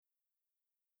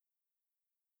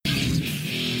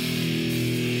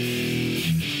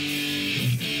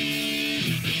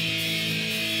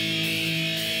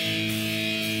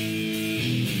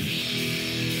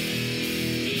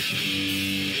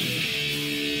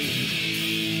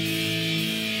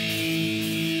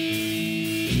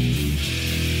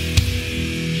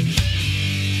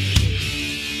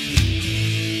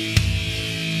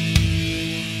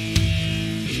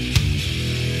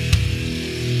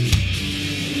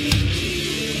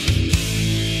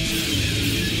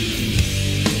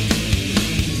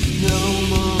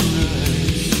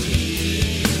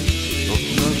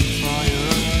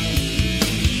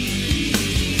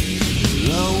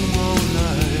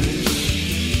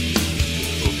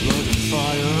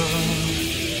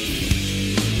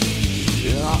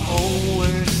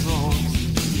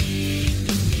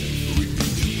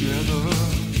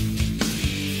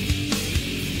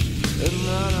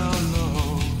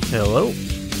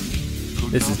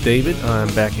This is David. I'm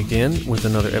back again with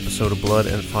another episode of Blood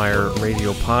and Fire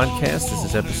Radio Podcast. This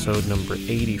is episode number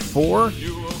 84.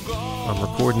 I'm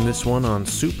recording this one on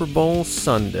Super Bowl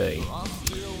Sunday.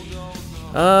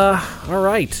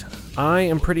 Alright. I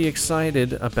am pretty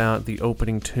excited about the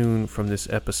opening tune from this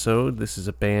episode. This is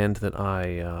a band that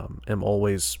I am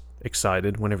always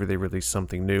excited whenever they release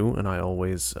something new, and I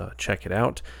always check it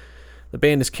out. The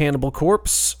band is Cannibal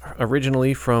Corpse,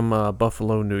 originally from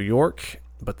Buffalo, New York,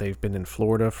 but they've been in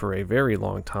Florida for a very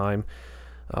long time.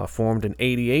 Formed in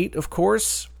 '88, of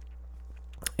course,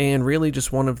 and really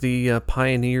just one of the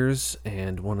pioneers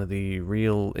and one of the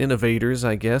real innovators,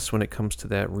 I guess, when it comes to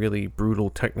that really brutal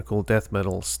technical death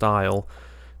metal style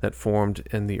that formed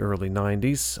in the early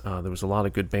 90s. There was a lot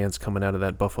of good bands coming out of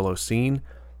that Buffalo scene.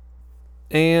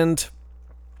 And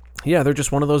yeah, they're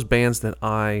just one of those bands that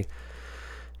I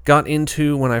got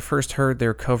into when I first heard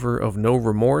their cover of No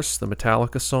Remorse, the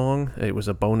Metallica song. It was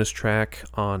a bonus track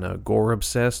on Gore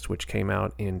Obsessed, which came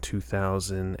out in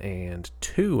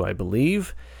 2002, I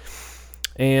believe.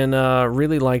 And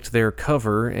really liked their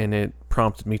cover, and it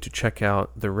prompted me to check out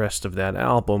the rest of that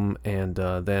album. And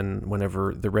then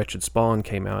whenever The Wretched Spawn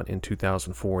came out in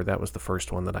 2004, that was the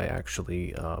first one that I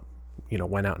actually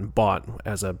went out and bought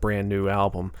as a brand new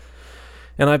album.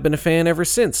 And I've been a fan ever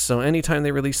since, so anytime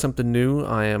they release something new,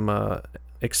 I am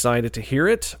excited to hear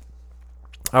it.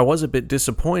 I was a bit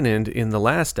disappointed in the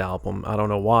last album. I don't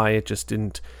know why, it just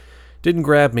didn't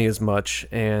grab me as much,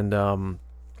 and I'm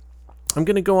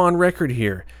going to go on record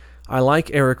here. I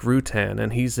like Eric Rutan,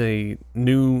 and he's a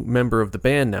new member of the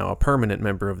band now, a permanent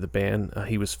member of the band.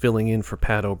 He was filling in for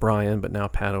Pat O'Brien, but now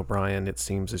Pat O'Brien, it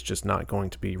seems, is just not going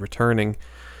to be returning.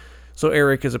 So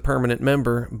Eric is a permanent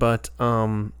member, but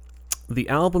the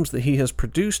albums that he has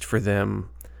produced for them,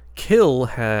 Kill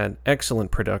had excellent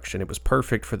production. It was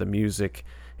perfect for the music,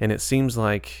 and it seems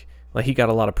like he got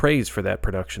a lot of praise for that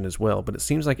production as well. But it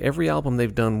seems like every album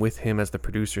they've done with him as the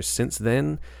producer since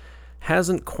then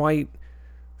hasn't quite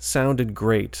sounded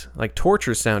great. Like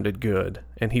Torture sounded good,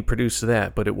 and he produced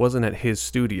that, but it wasn't at his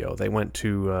studio. They went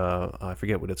to, I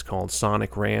forget what it's called,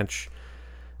 Sonic Ranch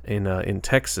in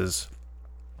Texas.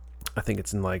 I think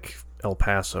it's in like El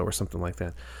Paso or something like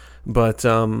that. But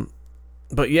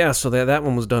yeah, so that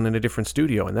one was done in a different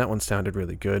studio, and that one sounded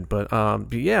really good. But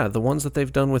yeah, the ones that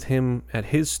they've done with him at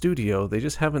his studio, they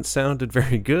just haven't sounded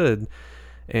very good.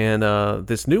 And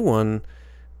this new one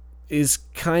is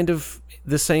kind of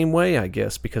the same way, I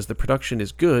guess, because the production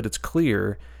is good, it's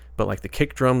clear, but like the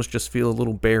kick drums just feel a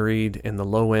little buried, and the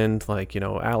low end, like,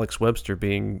 Alex Webster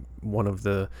being one of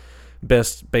the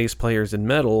best bass players in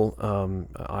metal,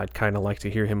 I'd kind of like to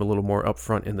hear him a little more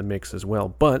upfront in the mix as well.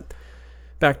 But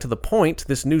back to the point,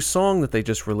 this new song that they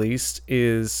just released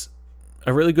is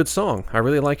a really good song. I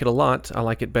really like it a lot. I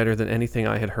like it better than anything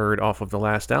I had heard off of the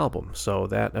last album, so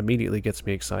that immediately gets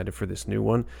me excited for this new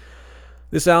one.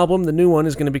 This album, the new one,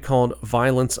 is going to be called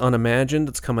Violence Unimagined.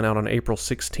 It's coming out on April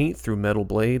 16th through Metal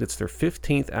Blade. It's their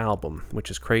 15th album, which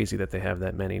is crazy that they have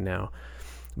that many now.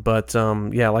 But,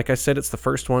 yeah, like I said, it's the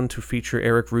first one to feature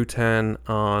Eric Rutan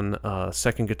on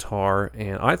second guitar,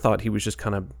 and I thought he was just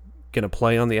kind of going to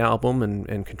play on the album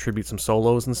and contribute some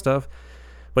solos and stuff.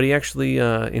 But he actually,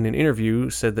 in an interview,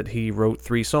 said that he wrote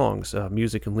 3 songs,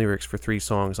 music and lyrics for 3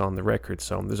 songs on the record.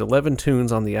 So there's 11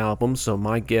 tunes on the album, so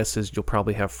my guess is you'll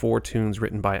probably have 4 tunes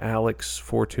written by Alex,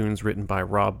 4 tunes written by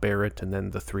Rob Barrett, and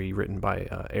then the 3 written by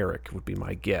Eric, would be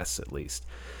my guess, at least.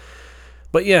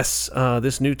 But yes,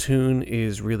 this new tune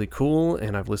is really cool,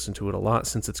 and I've listened to it a lot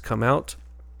since it's come out.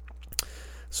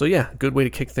 So yeah, good way to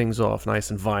kick things off, nice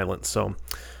and violent. So,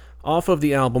 off of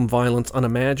the album Violence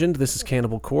Unimagined, this is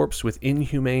Cannibal Corpse with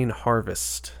Inhumane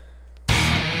Harvest.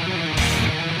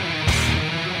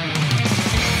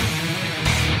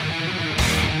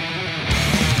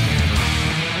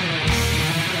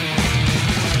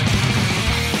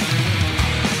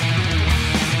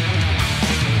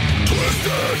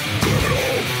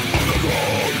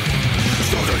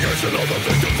 Of the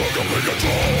victim for complete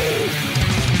control.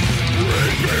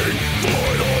 Reaping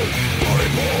vital body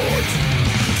parts.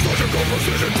 Surgical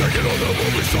precision taken on the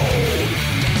movie soul.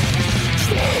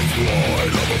 Slow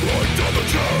line of a blood down the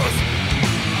chest.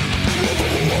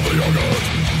 Removal of the organs.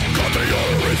 Cut the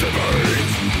arteries and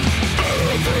veins.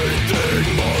 Everything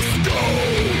must go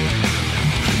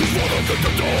before the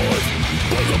victim dies.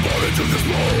 Bring the body to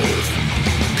dispose.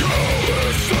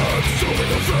 Callous and super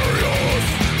nefarious.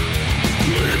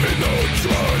 Leaving no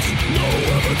trace, no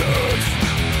evidence.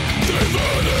 They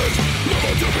vanish,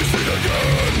 never to be seen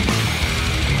again.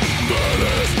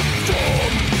 Vanish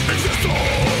from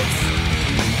existence.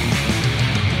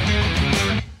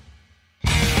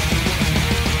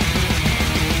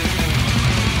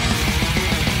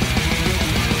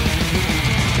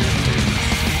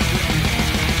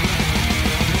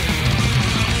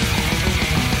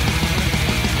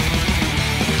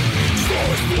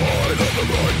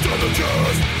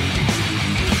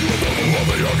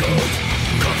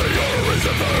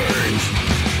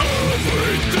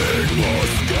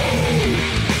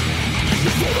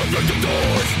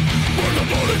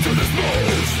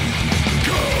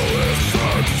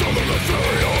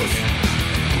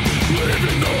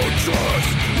 leaving no tracks,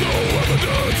 no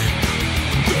evidence.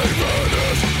 They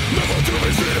vanish, never to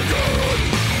be seen again.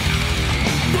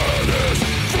 Vanish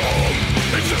from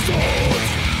existence.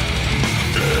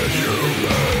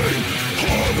 Inhumane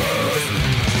harvest,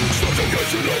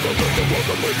 subjugation of the victim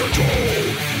welcomely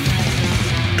controlled.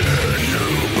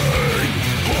 Inhumane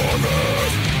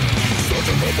harvest,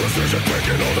 surgical precision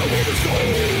taking all that will be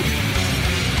sold.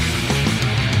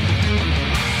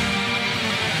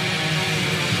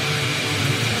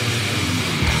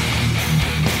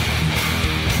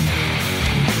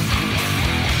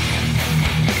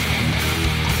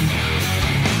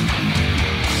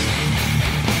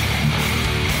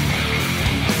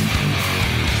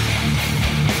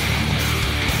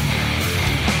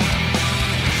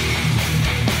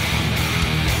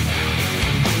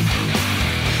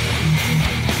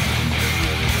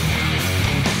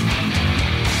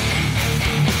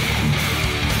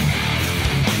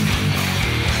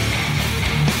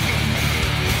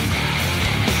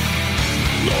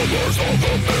 Numbers of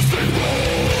the missing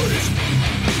rise,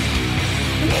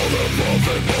 while the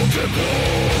prophet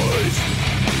multiplies.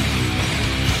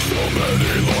 So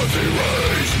many lives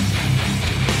erased,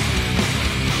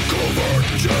 covert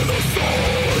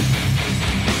genocide.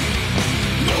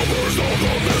 Numbers of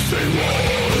the missing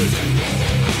rise,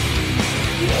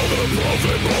 while the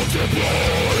prophet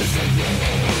multiplies.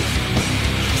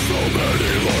 So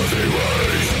many lives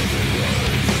erased,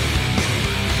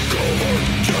 covert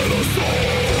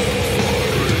genocide.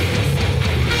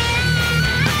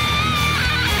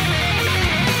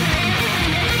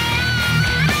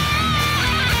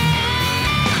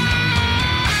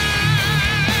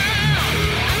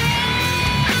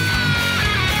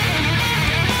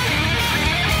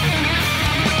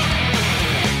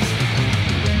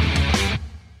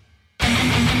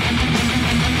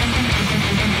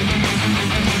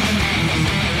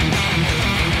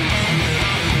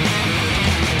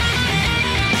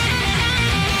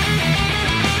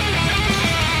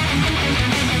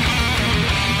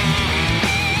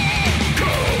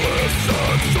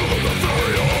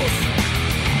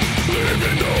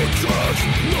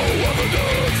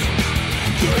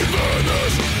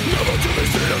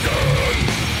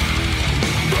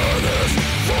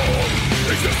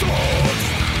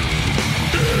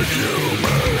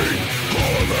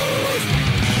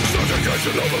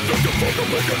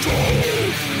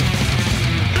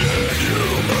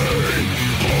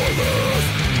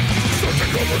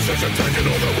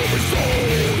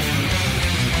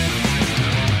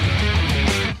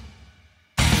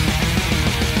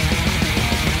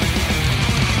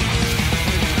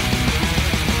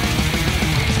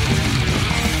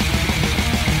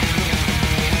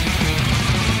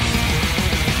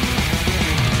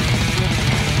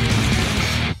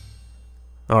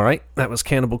 Alright, that was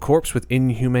Cannibal Corpse with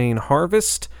Inhumane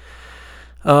Harvest.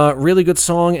 Really good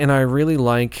song, and I really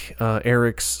like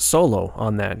Eric's solo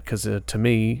on that, because to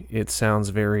me, it sounds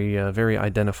very very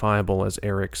identifiable as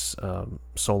Eric's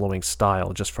soloing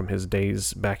style. Just from his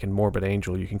days back in Morbid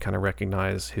Angel, you can kind of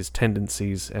recognize his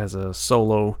tendencies as a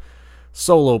solo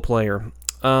player.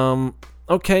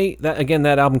 Okay,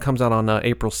 that album comes out on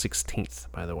April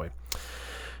 16th, by the way.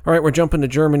 Alright, we're jumping to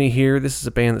Germany here. This is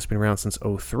a band that's been around since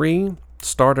 2003.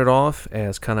 Started off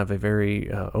as kind of a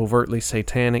very overtly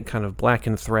satanic, kind of black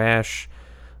and thrash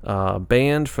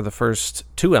band for the first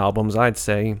two albums, I'd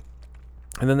say.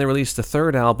 And then they released a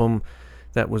third album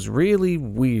that was really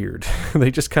weird.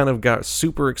 They just kind of got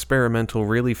super experimental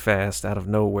really fast out of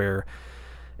nowhere.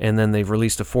 And then they've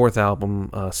released a fourth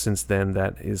album since then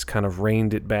that is kind of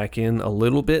reined it back in a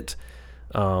little bit.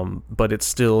 But it's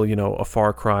still, a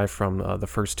far cry from the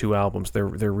first two albums. They're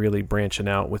really branching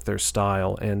out with their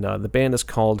style, and the band is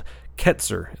called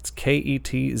Ketzer. It's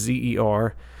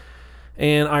Ketzer,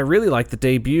 and I really like the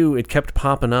debut. It kept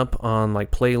popping up on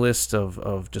like playlists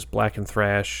of just black and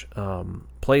thrash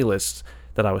playlists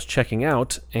that I was checking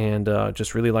out, and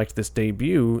just really liked this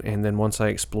debut. And then once I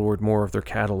explored more of their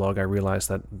catalog, I realized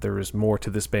that there is more to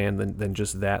this band than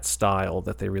just that style.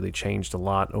 That they really changed a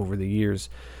lot over the years.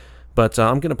 But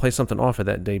I'm going to play something off of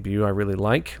that debut I really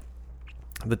like.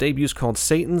 The debut is called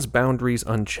Satan's Boundaries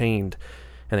Unchained,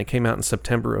 and it came out in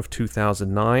September of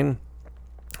 2009.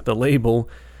 The label,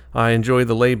 I enjoy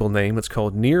the label name. It's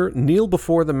called Kneel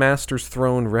Before the Master's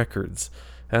Throne Records.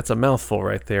 That's a mouthful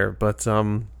right there. But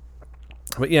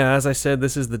yeah, as I said,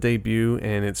 this is the debut,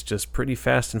 and it's just pretty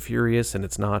fast and furious, and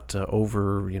it's not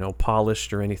over,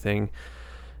 polished or anything.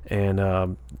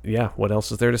 And yeah, what else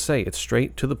is there to say? It's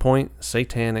straight to the point,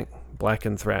 satanic, black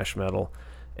and thrash metal,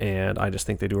 and I just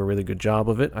think they do a really good job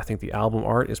of it. I think the album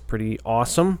art is pretty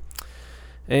awesome,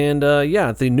 And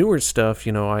yeah, the newer stuff,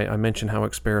 you know, I mentioned how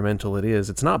experimental it is.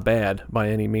 It's not bad by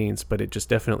any means, but it just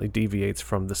definitely deviates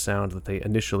from the sound that they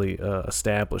initially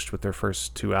established with their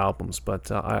first 2 albums.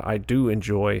 But I do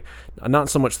enjoy, not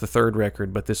so much the third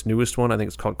record, but this newest one. I think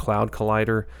it's called Cloud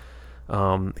Collider.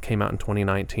 It came out in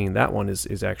 2019. That one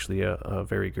is actually a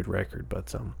very good record.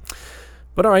 But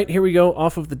all right, here we go.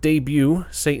 Off of the debut,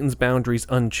 Satan's Boundaries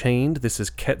Unchained. This is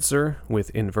Ketzer with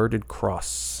Inverted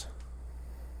Cross.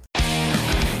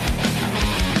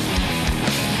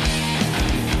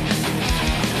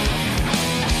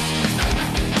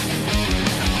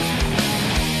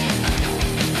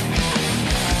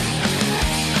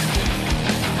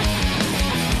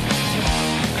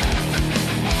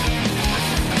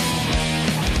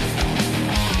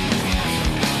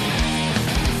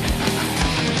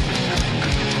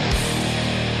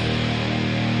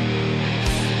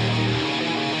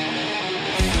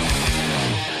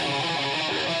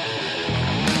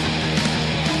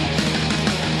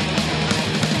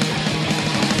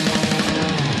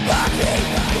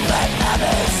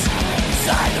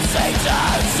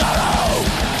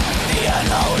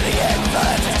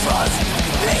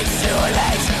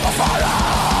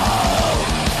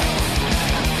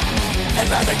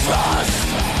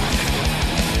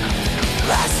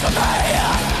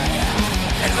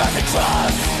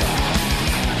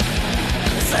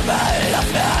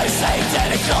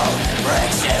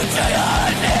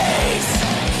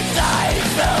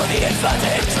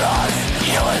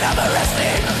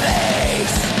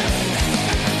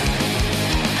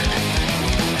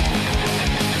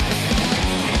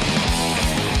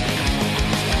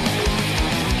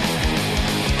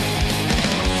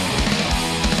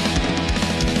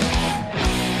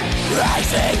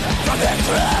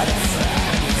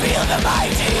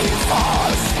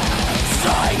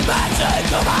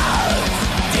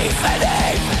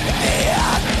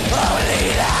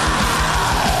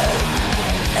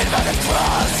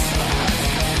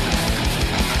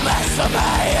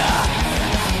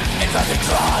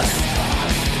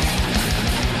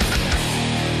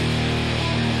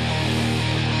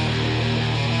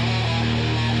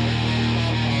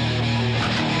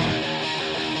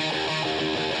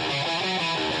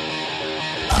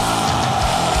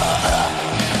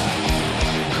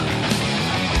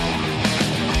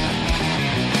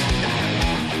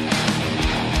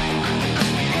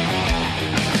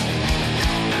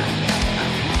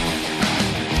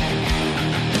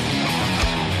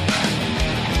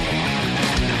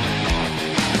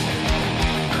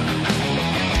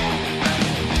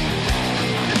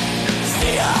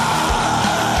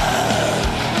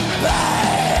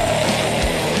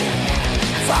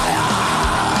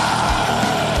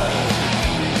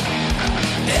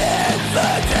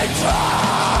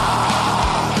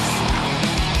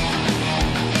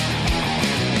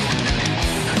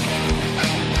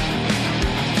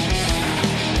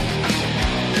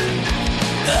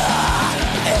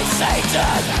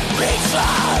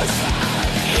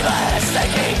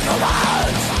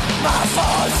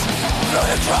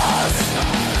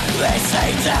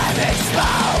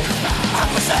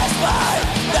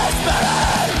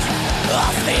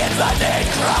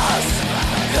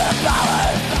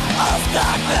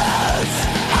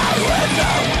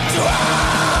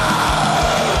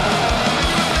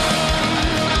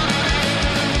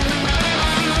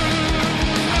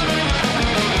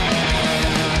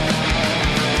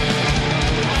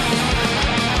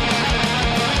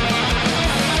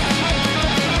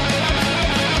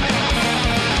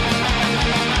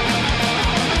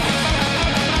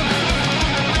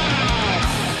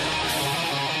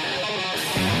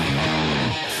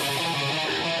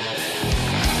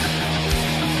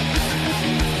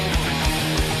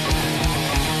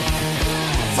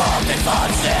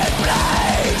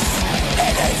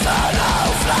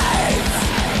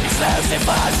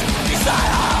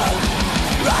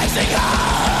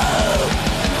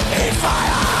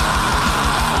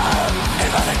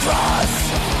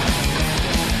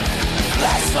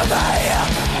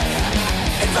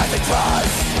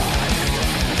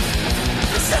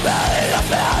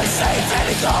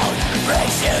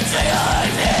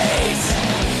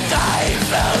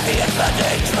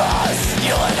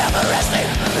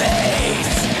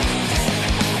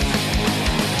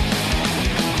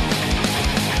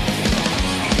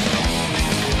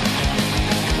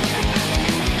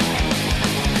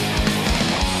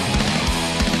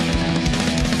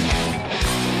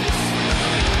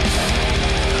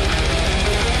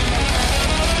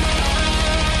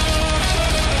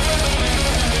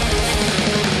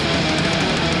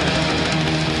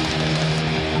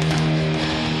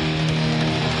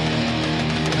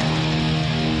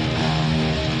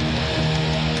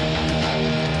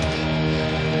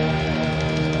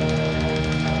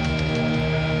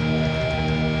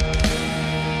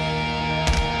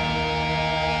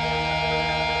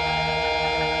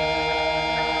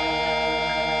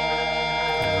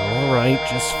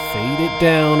 Just fade it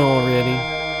down already.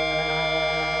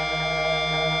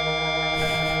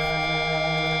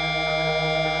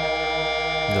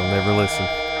 They'll never listen.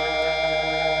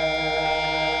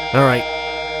 Alright,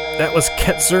 that was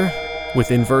Ketzer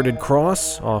with Inverted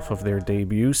Cross off of their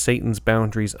debut, Satan's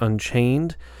Boundaries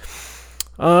Unchained.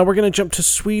 We're going to jump to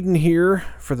Sweden here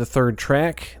for the third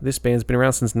track. This band's been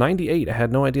around since '98. I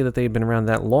had no idea that they had been around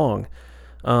that long.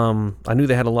 I knew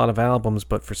they had a lot of albums,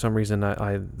 but for some reason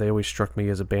they always struck me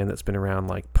as a band that's been around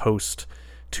like post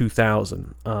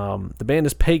 2000. The band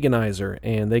is Paganizer,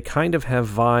 and they kind of have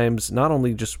vibes, not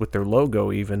only just with their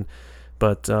logo even,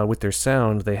 but with their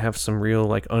sound. They have some real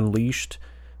like Unleashed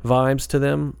vibes to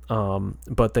them,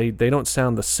 but they don't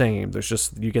sound the same. There's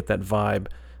just, you get that vibe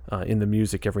in the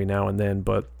music every now and then.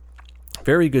 But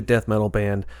very good death metal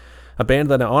band, a band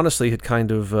that I honestly had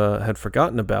kind of had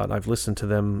forgotten about. I've listened to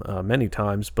them many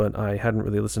times, but I hadn't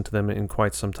really listened to them in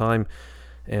quite some time.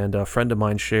 And a friend of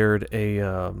mine shared a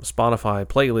Spotify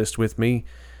playlist with me,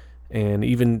 and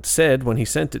even said, when he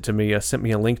sent it to me, sent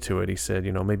me a link to it. He said,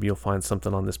 you know, maybe you'll find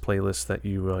something on this playlist that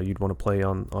you'd want to play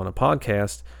on a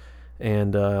podcast.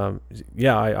 And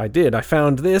yeah, I did. I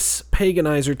found this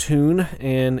Paganizer tune,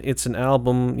 and it's an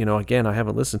album, you know, again, I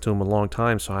haven't listened to them in a long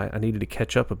time, so I needed to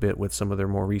catch up a bit with some of their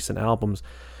more recent albums.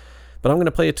 But I'm going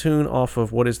to play a tune off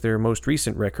of what is their most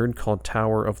recent record called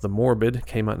Tower of the Morbid.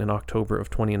 Came out in October of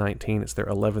 2019. It's their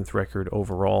 11th record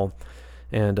overall.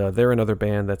 And they're another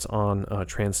band that's on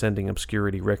Transcending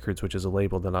Obscurity Records, which is a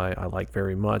label that I like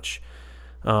very much.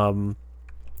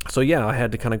 So yeah, I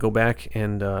had to kind of go back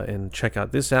and check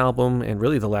out this album, and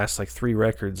really the last like 3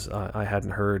 records I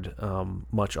hadn't heard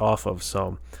much off of,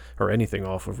 so, or anything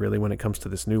off of really when it comes to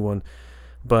this new one.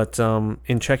 But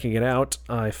in checking it out,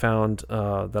 I found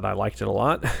that I liked it a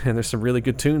lot, and there's some really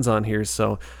good tunes on here,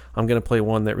 so I'm going to play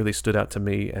one that really stood out to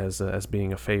me as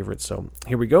being a favorite. So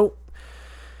here we go.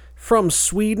 From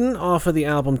Sweden, off of the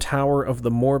album Tower of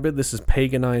the Morbid, this is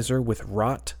Paganizer with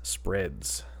Rot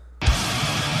Spreads.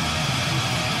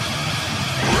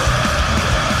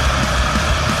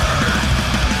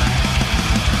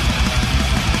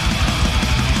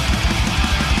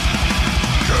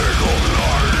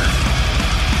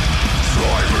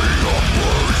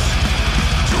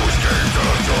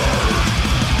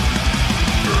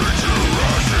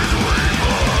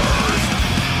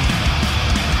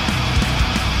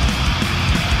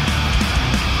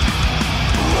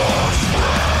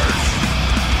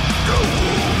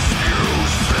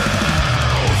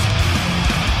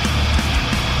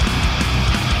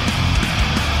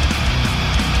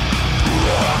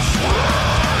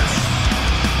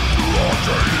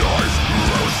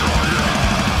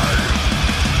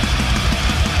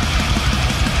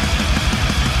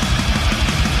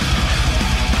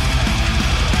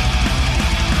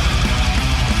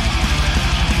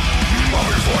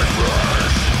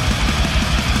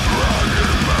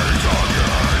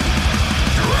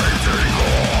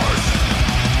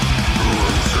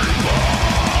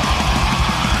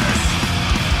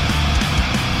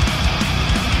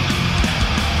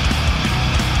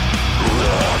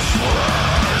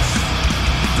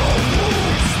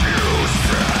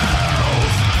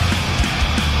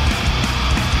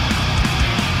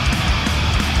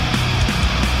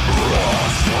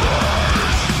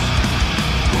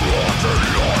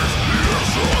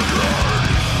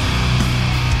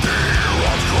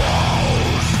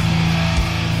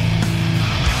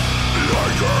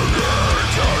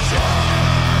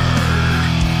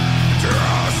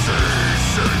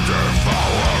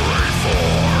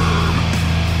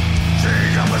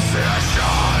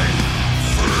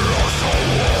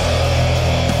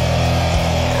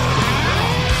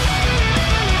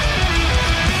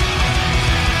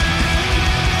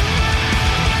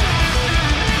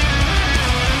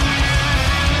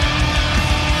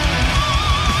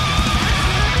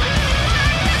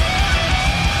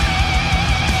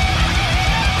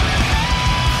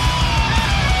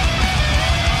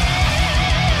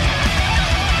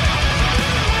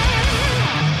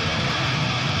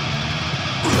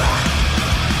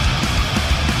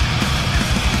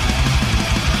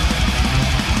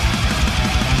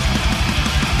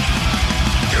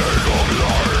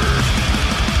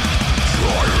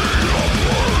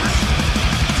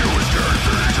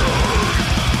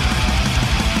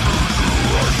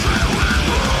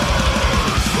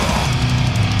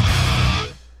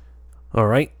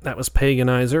 Alright, that was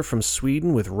Paganizer from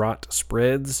Sweden with Rot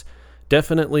Spreads.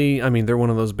 Definitely, I mean, they're one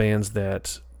of those bands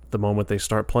that the moment they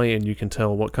start playing, you can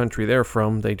tell what country they're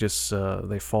from. They just,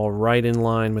 they fall right in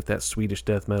line with that Swedish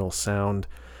death metal sound.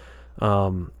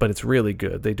 But it's really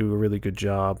good. They do a really good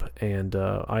job, and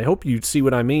I hope you see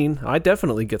what I mean. I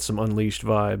definitely get some Unleashed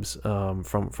vibes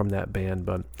from that band.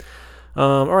 But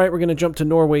all right, we're going to jump to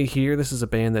Norway here. This is a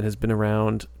band that has been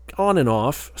around on and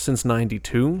off since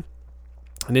 '92.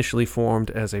 Initially formed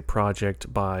as a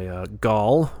project by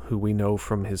Gall, who we know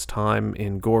from his time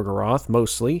in Gorgoroth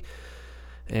mostly.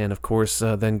 And of course,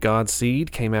 then Godseed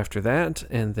came after that,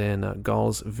 and then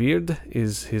Gall's Vird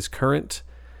is his current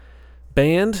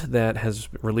band that has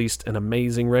released an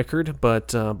amazing record.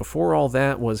 But before all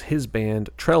that was his band,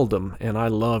 Trelldom, and I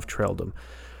love Trelldom.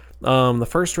 The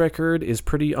first record is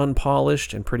pretty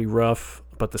unpolished and pretty rough,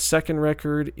 but the second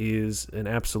record is an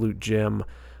absolute gem.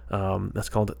 That's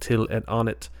called Till et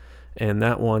Onnet, and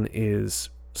that one is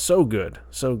so good,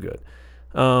 so good.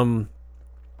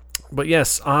 But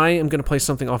yes, I am going to play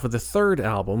something off of the third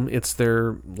album. It's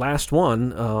their last one,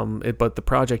 but the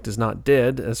project is not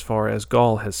dead, as far as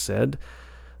Gall has said.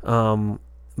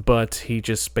 But he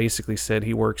just basically said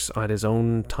he works on his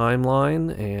own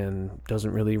timeline and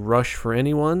doesn't really rush for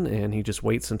anyone, and he just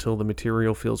waits until the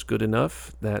material feels good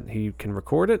enough that he can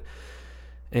record it.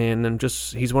 And then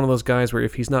he's one of those guys where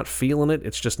if he's not feeling it,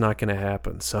 it's just not going to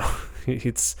happen. So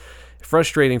it's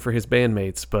frustrating for his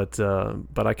bandmates, but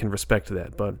I can respect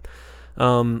that. But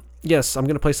yes, I'm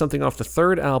going to play something off the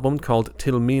third album called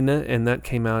Inhumane, and that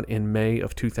came out in May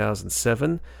of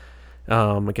 2007.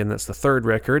 Again, that's the third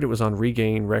record. It was on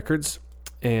Regain Records,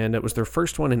 and it was their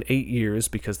first one in 8 years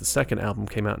because the second album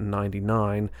came out in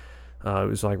 '99. It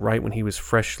was like right when he was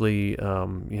freshly,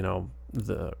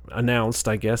 announced,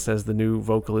 I guess, as the new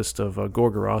vocalist of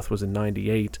Gorgoroth was in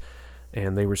 '98,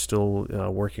 and they were still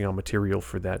working on material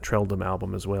for that Trelldom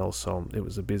album as well. So it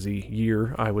was a busy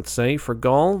year, I would say, for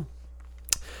Gall.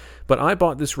 But I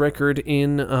bought this record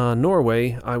in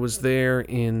Norway. I was there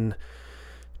in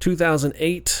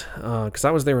 2008, because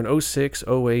I was there in 06,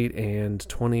 08, and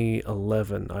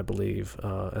 2011, I believe,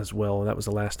 as well. And that was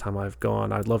the last time I've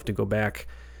gone. I'd love to go back,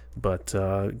 but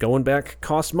going back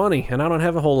costs money, and I don't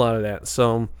have a whole lot of that.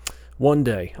 So one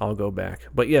day I'll go back.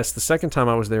 But yes, the second time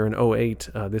I was there in 08,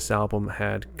 this album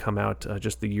had come out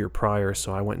just the year prior,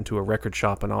 so I went into a record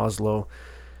shop in Oslo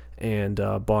and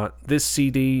bought this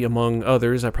CD, among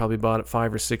others. I probably bought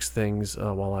 5 or 6 things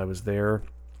while I was there.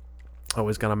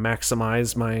 Always got to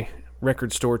maximize my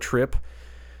record store trip,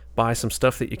 buy some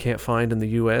stuff that you can't find in the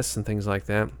U.S. and things like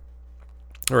that,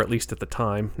 or at least at the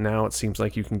time. Now it seems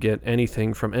like you can get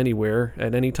anything from anywhere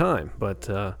at any time, but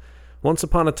once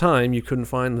upon a time you couldn't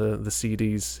find the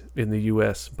CDs in the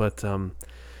U.S. But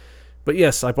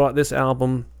yes, I bought this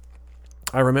album.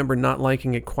 I remember not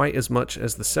liking it quite as much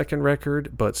as the second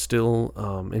record, but still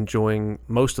enjoying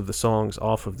most of the songs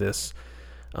off of this.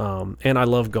 And I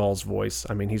love Gall's voice.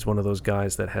 I mean, he's one of those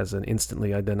guys that has an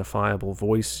instantly identifiable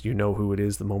voice. You know who it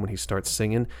is the moment he starts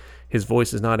singing. His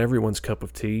voice is not everyone's cup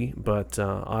of tea, but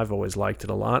I've always liked it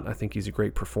a lot. I think he's a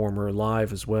great performer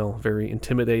live as well. Very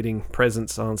intimidating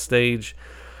presence on stage.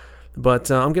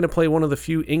 But I'm going to play one of the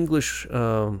few English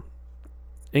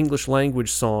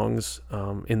language songs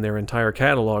in their entire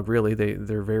catalog, really.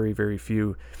 They're very, very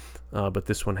few, but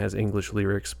this one has English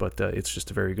lyrics, but it's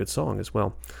just a very good song as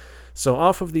well. So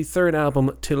off of the third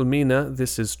album, Inhumane,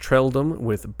 this is Trelldom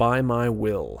with By My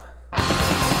Will. By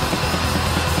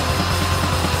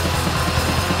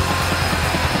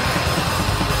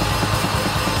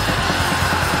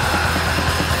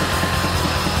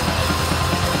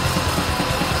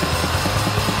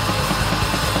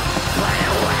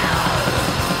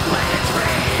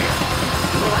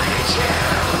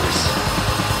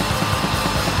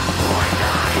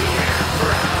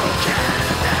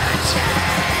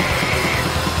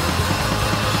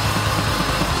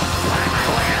my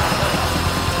will,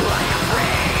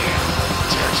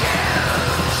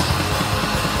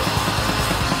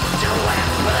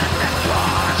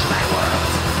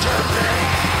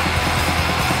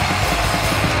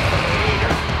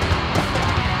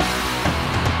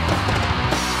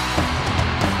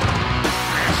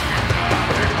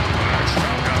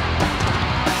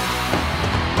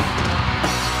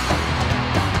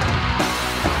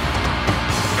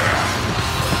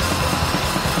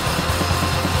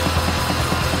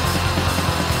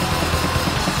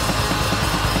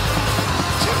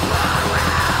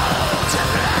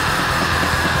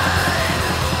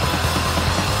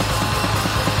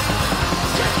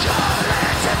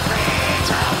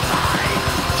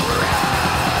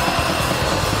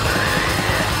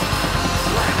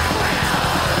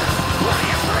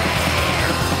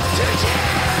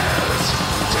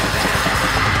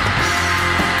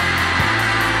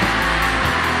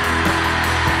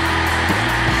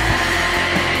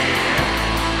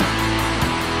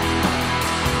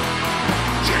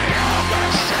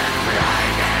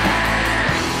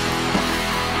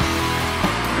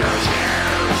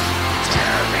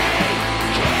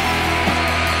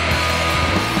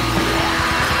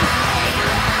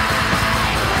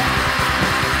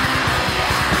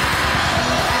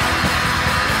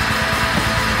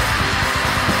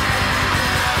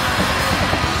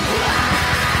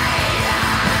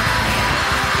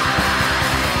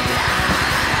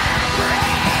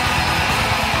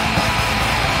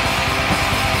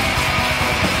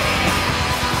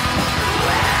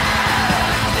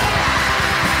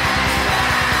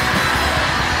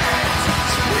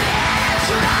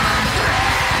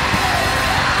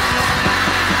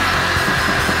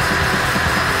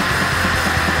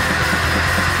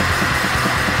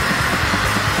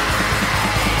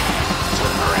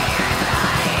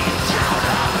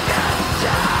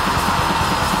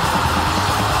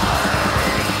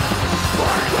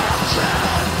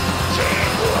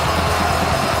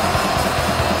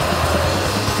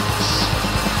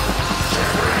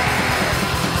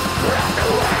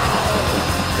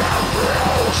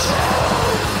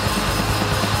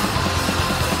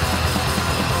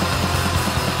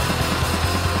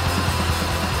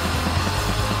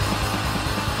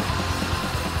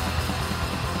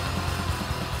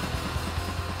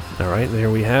 Alright, there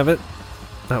we have it.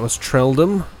 That was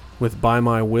Trelldom with By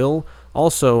My Will.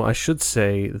 Also, I should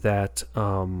say that,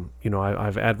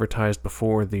 I've advertised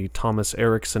before the Thomas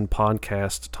Erickson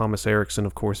podcast. Thomas Erickson,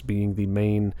 of course, being the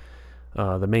main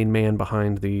man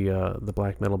behind the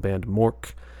black metal band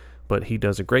Mork. But he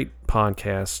does a great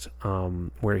podcast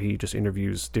where he just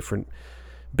interviews different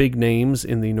big names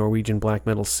in the Norwegian black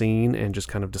metal scene and just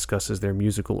kind of discusses their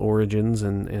musical origins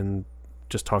and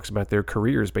just talks about their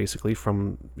careers, basically,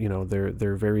 from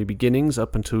their very beginnings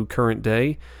up until current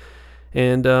day.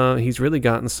 And he's really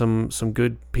gotten some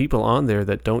good people on there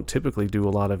that don't typically do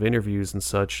a lot of interviews and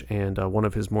such. And one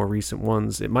of his more recent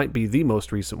ones, it might be the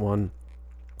most recent one,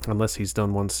 unless he's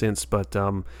done one since, but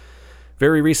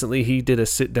very recently he did a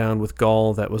sit-down with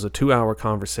Gall that was a 2-hour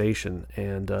conversation,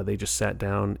 and they just sat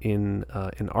down in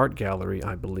an art gallery,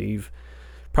 I believe,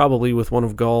 probably with one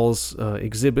of Gall's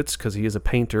exhibits, because he is a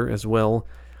painter as well.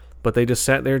 But they just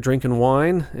sat there drinking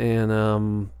wine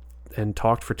and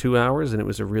talked for 2 hours, and it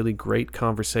was a really great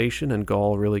conversation, and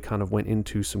Gall really kind of went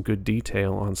into some good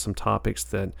detail on some topics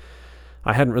that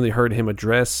I hadn't really heard him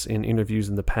address in interviews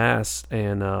in the past,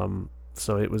 and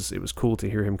so it was cool to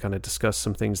hear him kind of discuss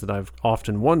some things that I've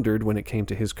often wondered when it came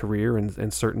to his career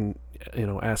and certain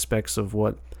aspects of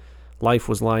what life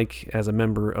was like as a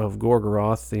member of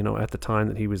Gorgoroth, at the time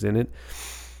that he was in it.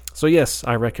 So yes,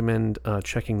 I recommend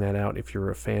checking that out if you're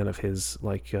a fan of his,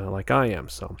 like I am.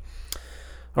 So,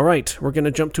 all right, we're going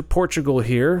to jump to Portugal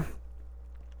here,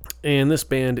 and this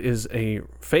band is a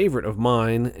favorite of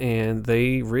mine, and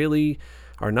they really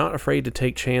are not afraid to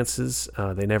take chances.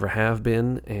 They never have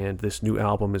been, and this new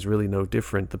album is really no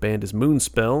different. The band is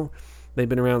Moonspell. They've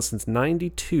been around since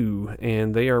 '92,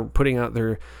 and they are putting out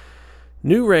their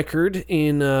new record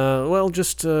in,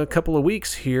 just a couple of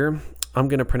weeks here. I'm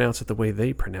going to pronounce it the way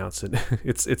they pronounce it.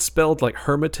 It's spelled like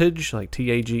Hermitage, like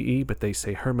T-A-G-E, but they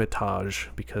say Hermitage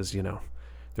because,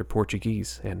 they're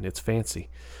Portuguese and it's fancy.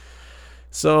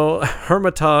 So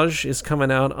Hermitage is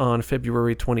coming out on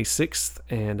February 26th,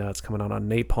 and it's coming out on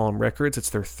Napalm Records. It's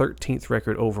their 13th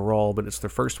record overall, but it's their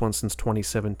first one since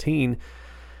 2017.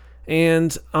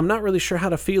 And I'm not really sure how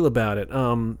to feel about it.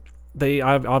 I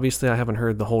haven't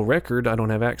heard the whole record. I don't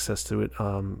have access to it.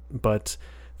 But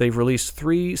they've released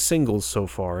 3 singles so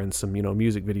far and some,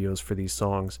 music videos for these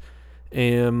songs.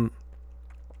 And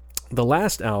the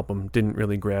last album didn't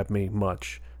really grab me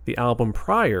much. The album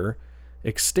prior,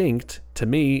 Extinct, to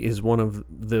me, is one of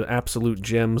the absolute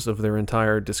gems of their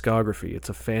entire discography. It's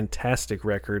a fantastic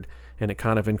record, and it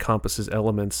kind of encompasses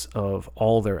elements of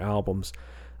all their albums.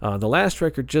 The last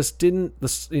record just didn't,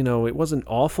 it wasn't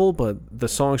awful, but the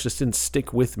songs just didn't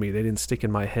stick with me. They didn't stick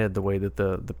in my head the way that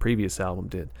the previous album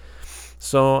did.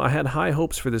 So I had high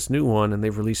hopes for this new one, and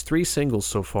they've released 3 singles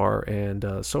so far,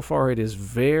 and so far it is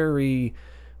very,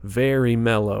 very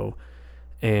mellow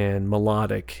and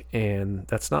melodic, and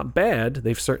that's not bad.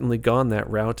 They've certainly gone that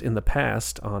route in the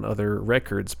past on other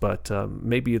records, but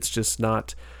maybe it's just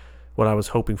not what I was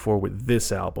hoping for with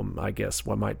this album, I guess,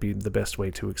 what might be the best way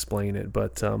to explain it.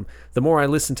 But the more I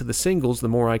listen to the singles, the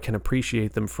more I can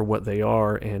appreciate them for what they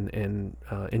are and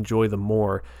enjoy them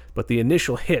more. But the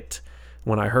initial hit,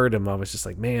 when I heard them, I was just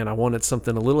like, man, I wanted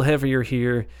something a little heavier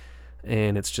here,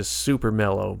 and it's just super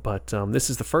mellow. But this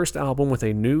is the first album with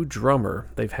a new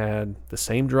drummer. They've had the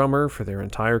same drummer for their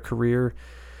entire career,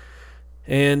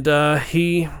 and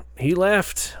he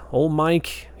left. Old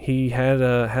Mike, he had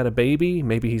a baby.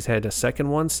 Maybe he's had a second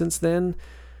one since then,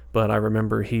 but I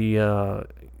remember he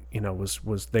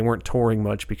was they weren't touring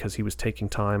much because he was taking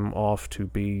time off to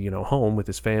be home with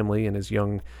his family and his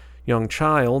young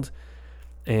child.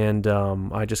 And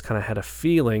I just kind of had a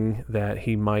feeling that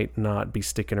he might not be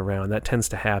sticking around. That tends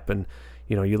to happen.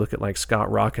 You look at like Scott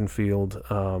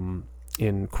Rockenfield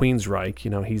in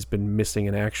Queensryche. He's been missing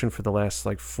in action for the last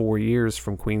 4 years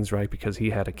from Queensryche because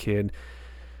he had a kid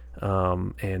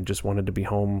and just wanted to be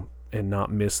home and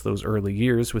not miss those early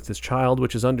years with his child,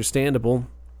 which is understandable.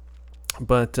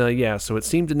 But so it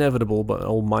seemed inevitable, but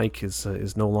old Mike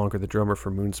is no longer the drummer for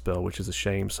Moonspell, which is a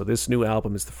shame. So this new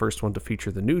album is the first one to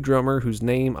feature the new drummer, whose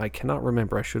name I cannot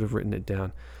remember. I should have written it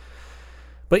down.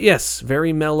 But yes,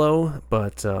 very mellow,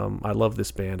 but I love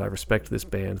this band. I respect this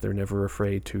band. They're never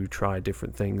afraid to try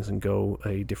different things and go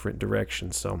a different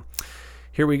direction. So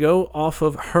here we go. Off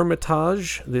of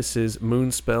Hermitage, this is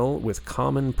Moonspell with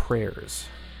Common Prayers.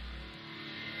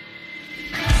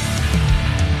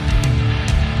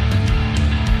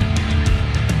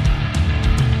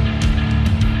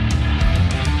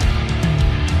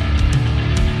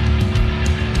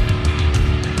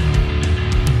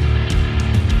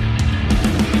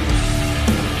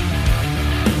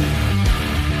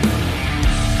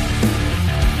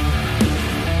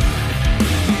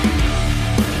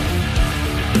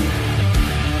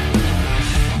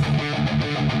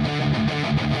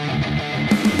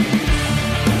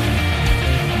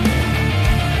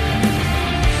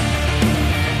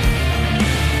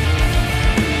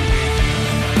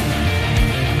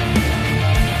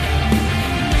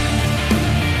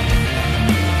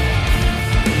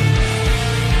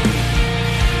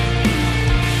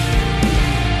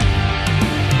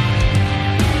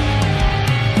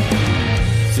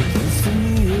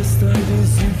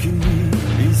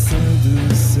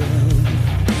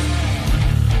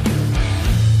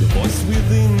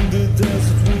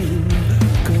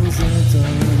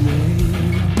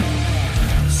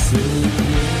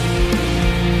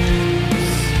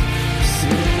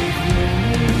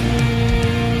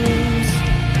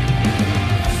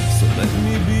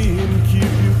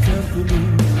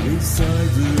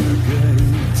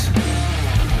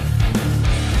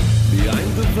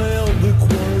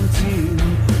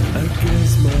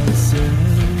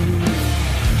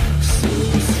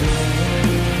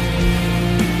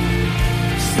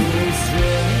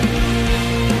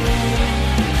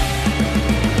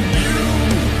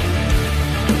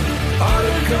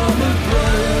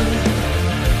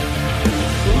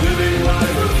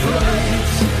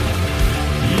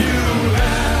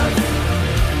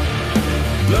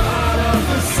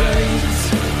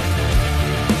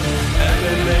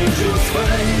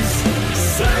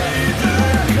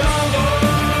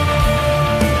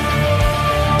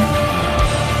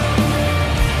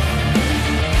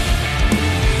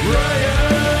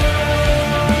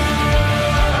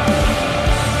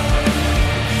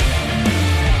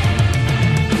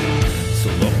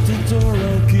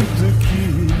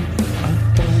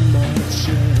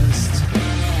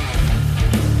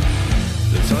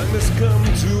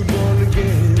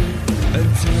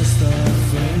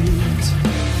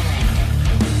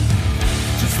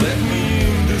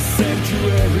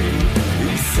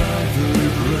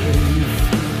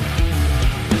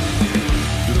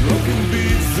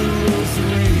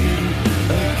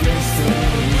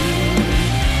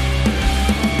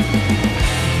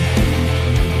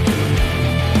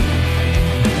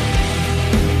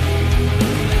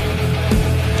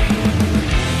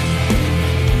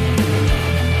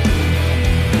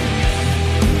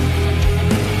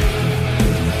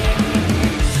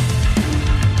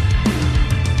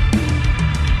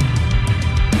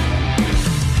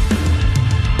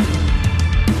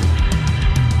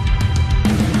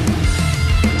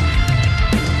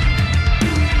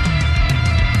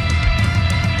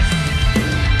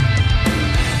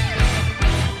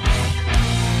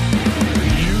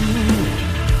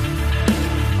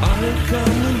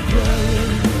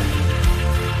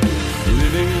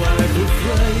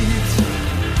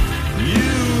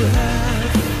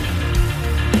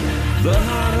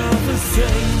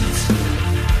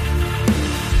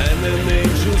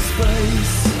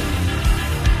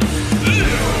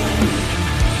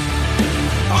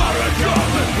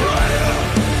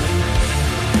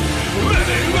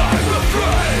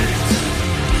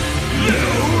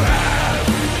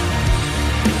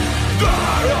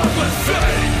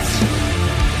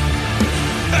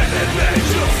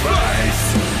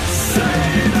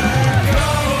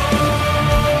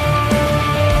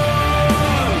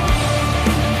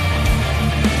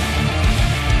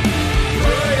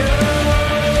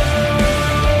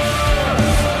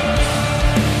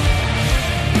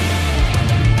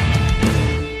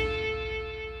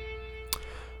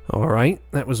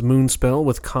 That was Moonspell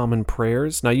with Common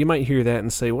Prayers. Now, you might hear that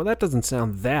and say, well, that doesn't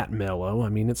sound that mellow. I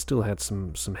mean, it still had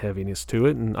some heaviness to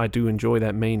it, and I do enjoy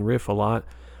that main riff a lot.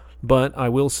 But I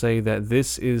will say that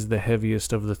this is the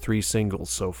heaviest of the three singles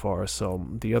so far, so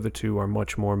the other two are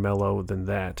much more mellow than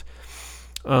that.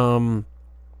 And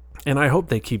I hope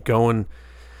they keep going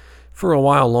for a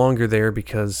while longer there,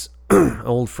 because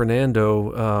old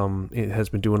Fernando has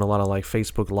been doing a lot of like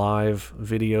Facebook Live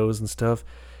videos and stuff.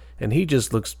 And he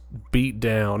just looks beat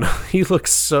down. He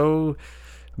looks so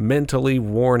mentally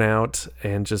worn out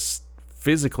and just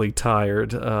physically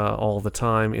tired all the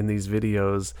time in these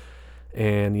videos.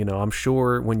 And, you know, I'm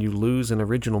sure when you lose an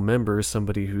original member,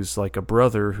 somebody who's like a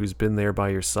brother who's been there by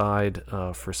your side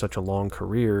for such a long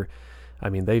career, I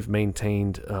mean, they've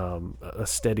maintained a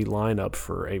steady lineup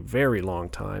for a very long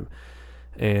time.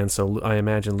 And so I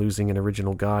imagine losing an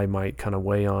original guy might kind of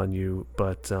weigh on you.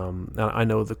 But I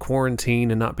know the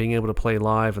quarantine and not being able to play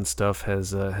live and stuff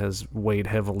has weighed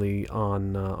heavily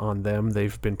on them.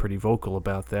 They've been pretty vocal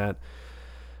about that.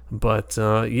 But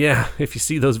yeah, if you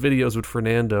see those videos with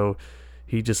Fernando,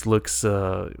 he just looks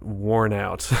worn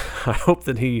out. I hope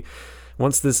that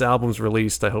once this album's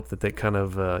released, I hope that they kind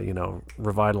of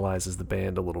revitalizes the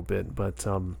band a little bit. But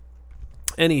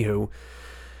anywho.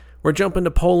 We're jumping to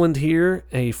Poland here,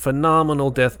 a phenomenal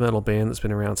death metal band that's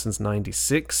been around since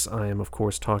 '96. I am, of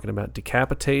course, talking about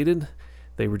Decapitated.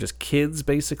 They were just kids,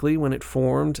 basically, when it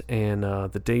formed, and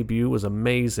the debut was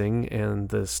amazing, and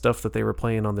the stuff that they were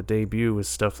playing on the debut is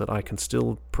stuff that I can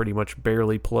still pretty much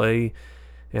barely play,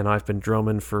 and I've been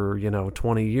drumming for,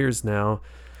 20 years now.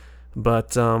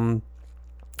 But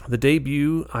the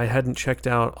debut, I hadn't checked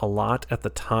out a lot at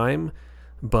the time,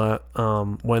 but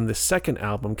when the second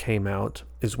album came out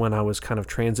is when I was kind of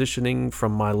transitioning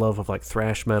from my love of like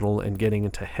thrash metal and getting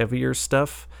into heavier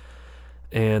stuff.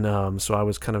 And so I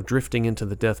was kind of drifting into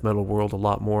the death metal world a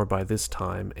lot more by this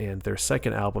time. And their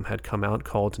second album had come out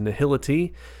called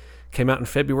Nihility. Came out in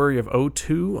February of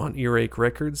 2002 on Earache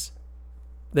Records.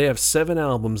 They have 7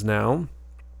 albums now.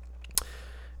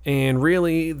 And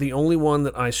really, the only one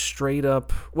that I straight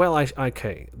up... Well,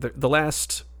 the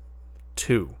last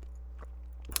 2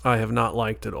 I have not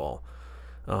liked at all.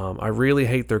 I really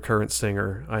hate their current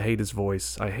singer. I hate his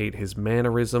voice. I hate his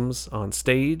mannerisms on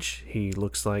stage. He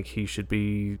looks like he should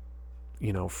be,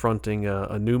 fronting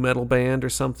a nu metal band or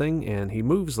something, and he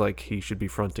moves like he should be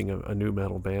fronting a nu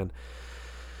metal band.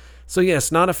 So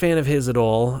yes, not a fan of his at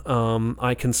all.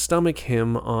 I can stomach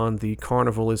him on the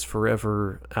Carnival is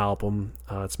Forever album.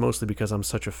 It's mostly because I'm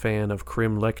such a fan of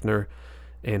Krim Lechner,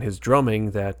 and his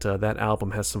drumming, that that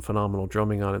album has some phenomenal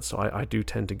drumming on it, so I do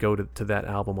tend to go to that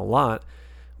album a lot.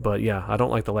 But yeah, I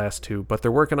don't like the last two. But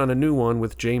they're working on a new one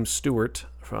with James Stewart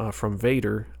from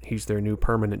Vader. He's their new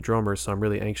permanent drummer, so I'm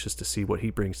really anxious to see what he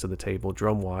brings to the table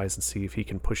drum-wise and see if he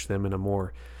can push them in a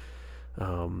more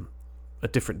a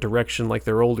different direction like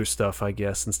their older stuff, I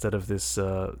guess, instead of this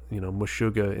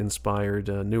Meshuggah-inspired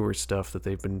newer stuff that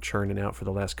they've been churning out for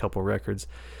the last couple records.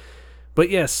 But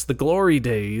yes, the glory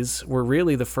days were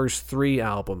really the first three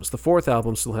albums. The fourth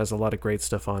album still has a lot of great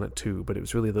stuff on it too, but it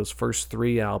was really those first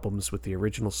three albums with the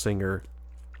original singer,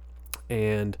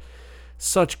 and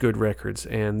such good records.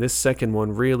 And this second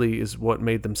one really is what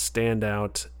made them stand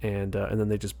out, and then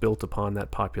they just built upon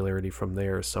that popularity from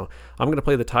there. So I'm going to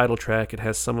play the title track. It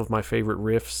has some of my favorite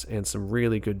riffs and some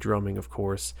really good drumming, of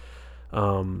course.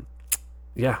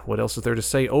 Yeah, what else is there to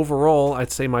say? Overall,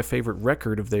 I'd say my favorite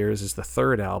record of theirs is the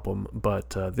third album,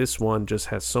 but this one just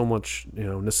has so much,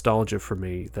 nostalgia for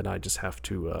me that I just have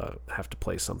to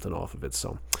play something off of it.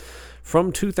 So,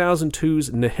 from 2002's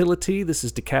Nihility, this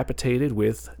is Decapitated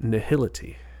with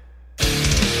Nihility.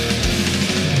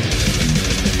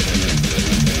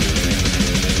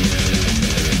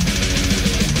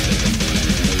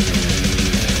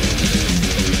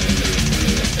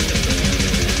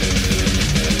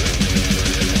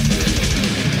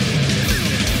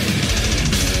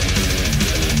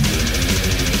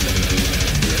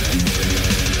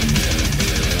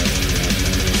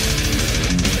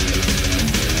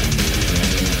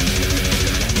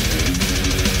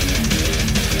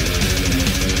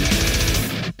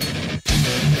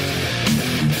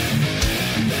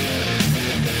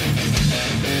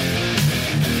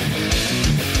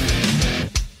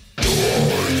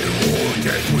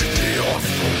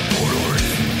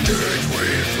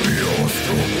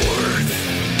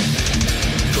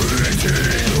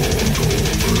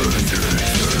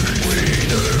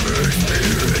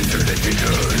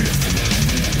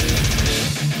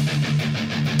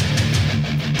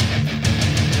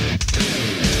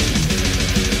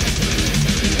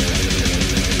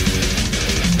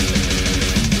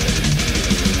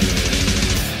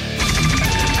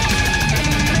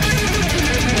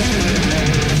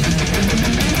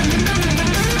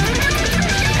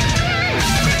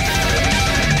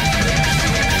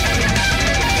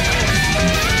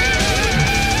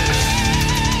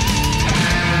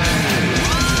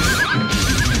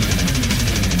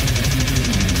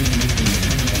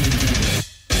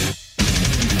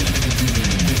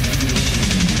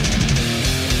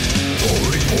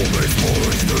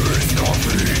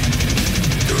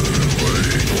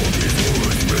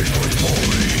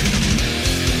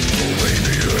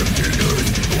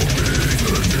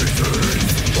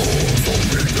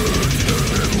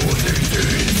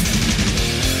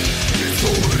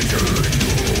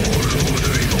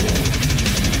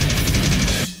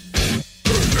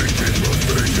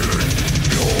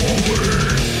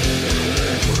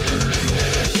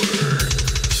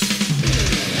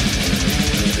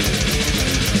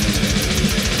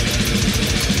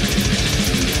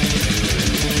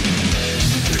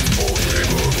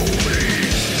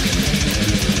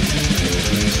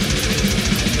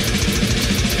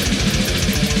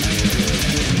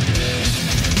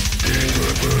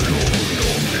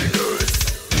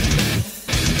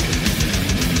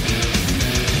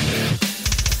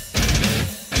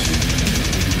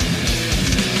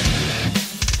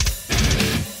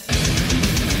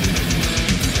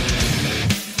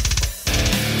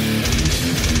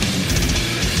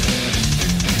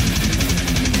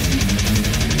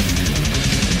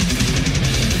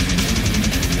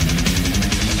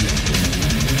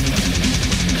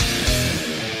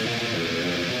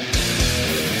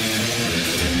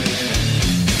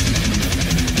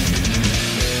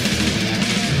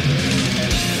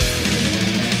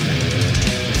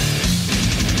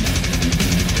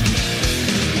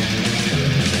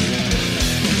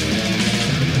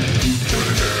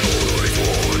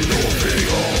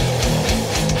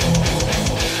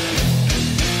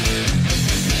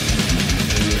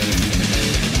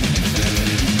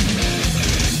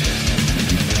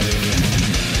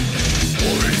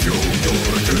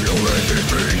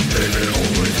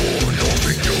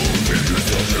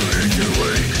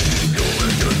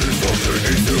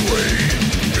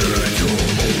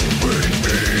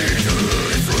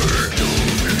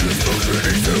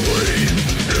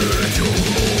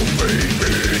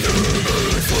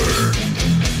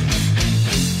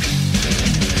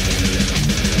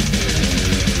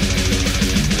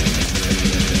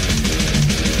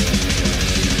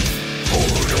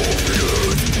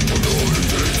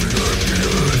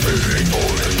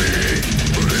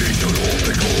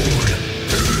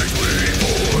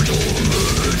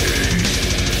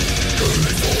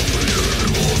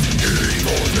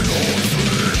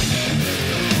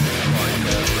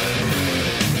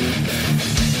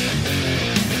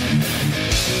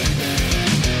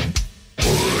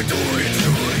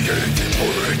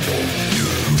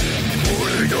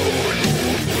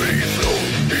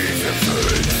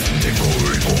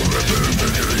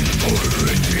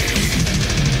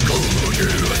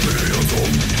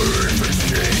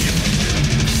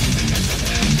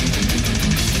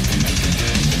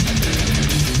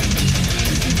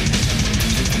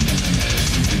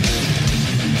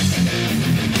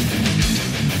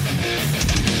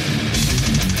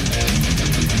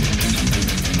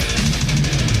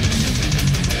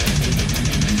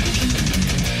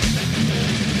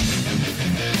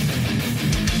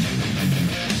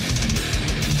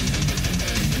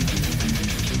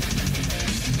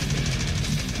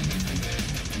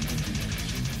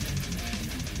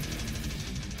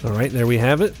 All right, there we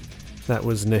have it. That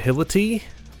was Nihility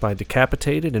by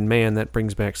Decapitated, and man, that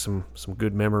brings back some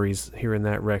good memories hearing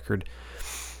that record.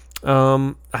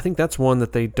 I think that's one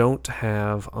that they don't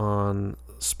have on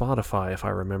Spotify, if I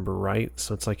remember right.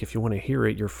 So it's like if you want to hear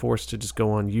it, you're forced to just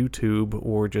go on YouTube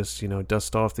or just,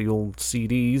 dust off the old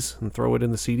CDs and throw it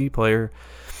in the CD player.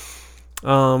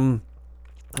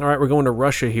 All right, we're going to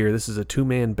Russia here. This is a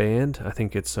two-man band. I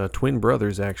think it's twin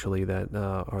brothers, actually, that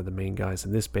are the main guys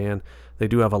in this band. They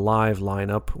do have a live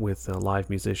lineup with live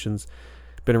musicians.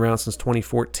 Been around since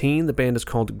 2014. The band is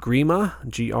called Grima,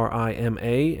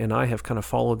 Grima, and I have kind of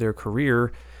followed their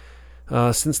career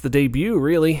since the debut,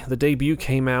 really. The debut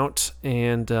came out,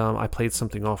 and I played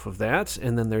something off of that.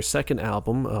 And then their second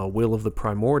album, Will of the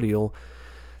Primordial,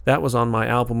 that was on my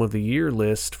Album of the Year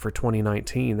list for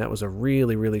 2019. That was a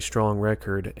really, really strong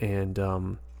record,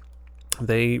 and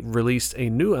they released a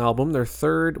new album, their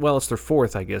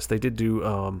fourth, I guess. They did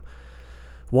do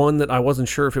one that I wasn't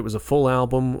sure if it was a full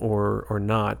album or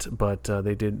not, but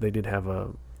they did have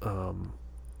an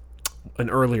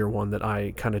earlier one that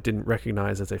I kind of didn't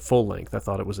recognize as a full length. I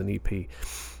thought it was an EP.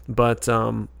 But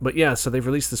yeah, so they've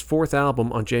released this fourth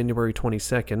album on January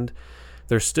 22nd.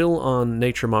 They're still on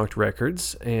Nature Mocked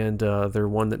Records, and they're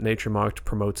one that Nature Mocked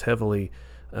promotes heavily,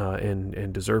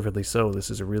 and deservedly so. This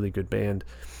is a really good band.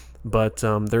 But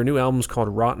their new album's called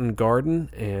Rotten Garden,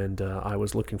 and I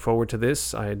was looking forward to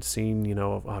this. I had seen,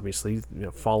 obviously,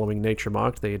 following Nature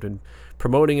Mocked, they had been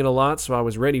promoting it a lot, so I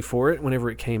was ready for it whenever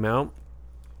it came out.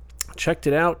 Checked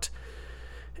it out,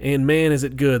 and man, is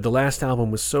it good. The last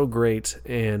album was so great,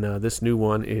 and this new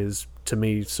one is, to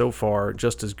me, so far,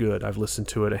 just as good. I've listened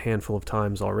to it a handful of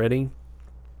times already,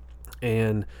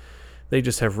 and they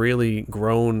just have really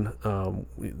grown.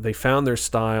 They found their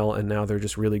style, and now they're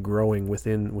just really growing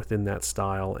within that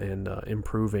style and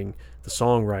improving the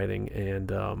songwriting,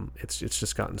 and it's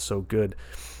just gotten so good.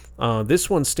 This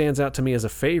one stands out to me as a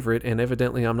favorite, and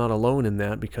evidently I'm not alone in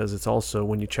that, because it's also,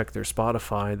 when you check their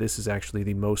Spotify, this is actually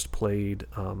the most played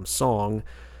song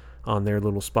on their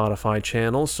little Spotify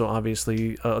channel, so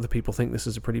obviously other people think this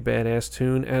is a pretty badass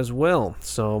tune as well.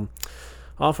 So,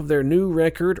 off of their new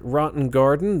record, Rotten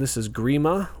Garden, this is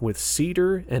Grima with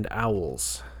Cedar and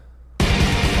Owls. There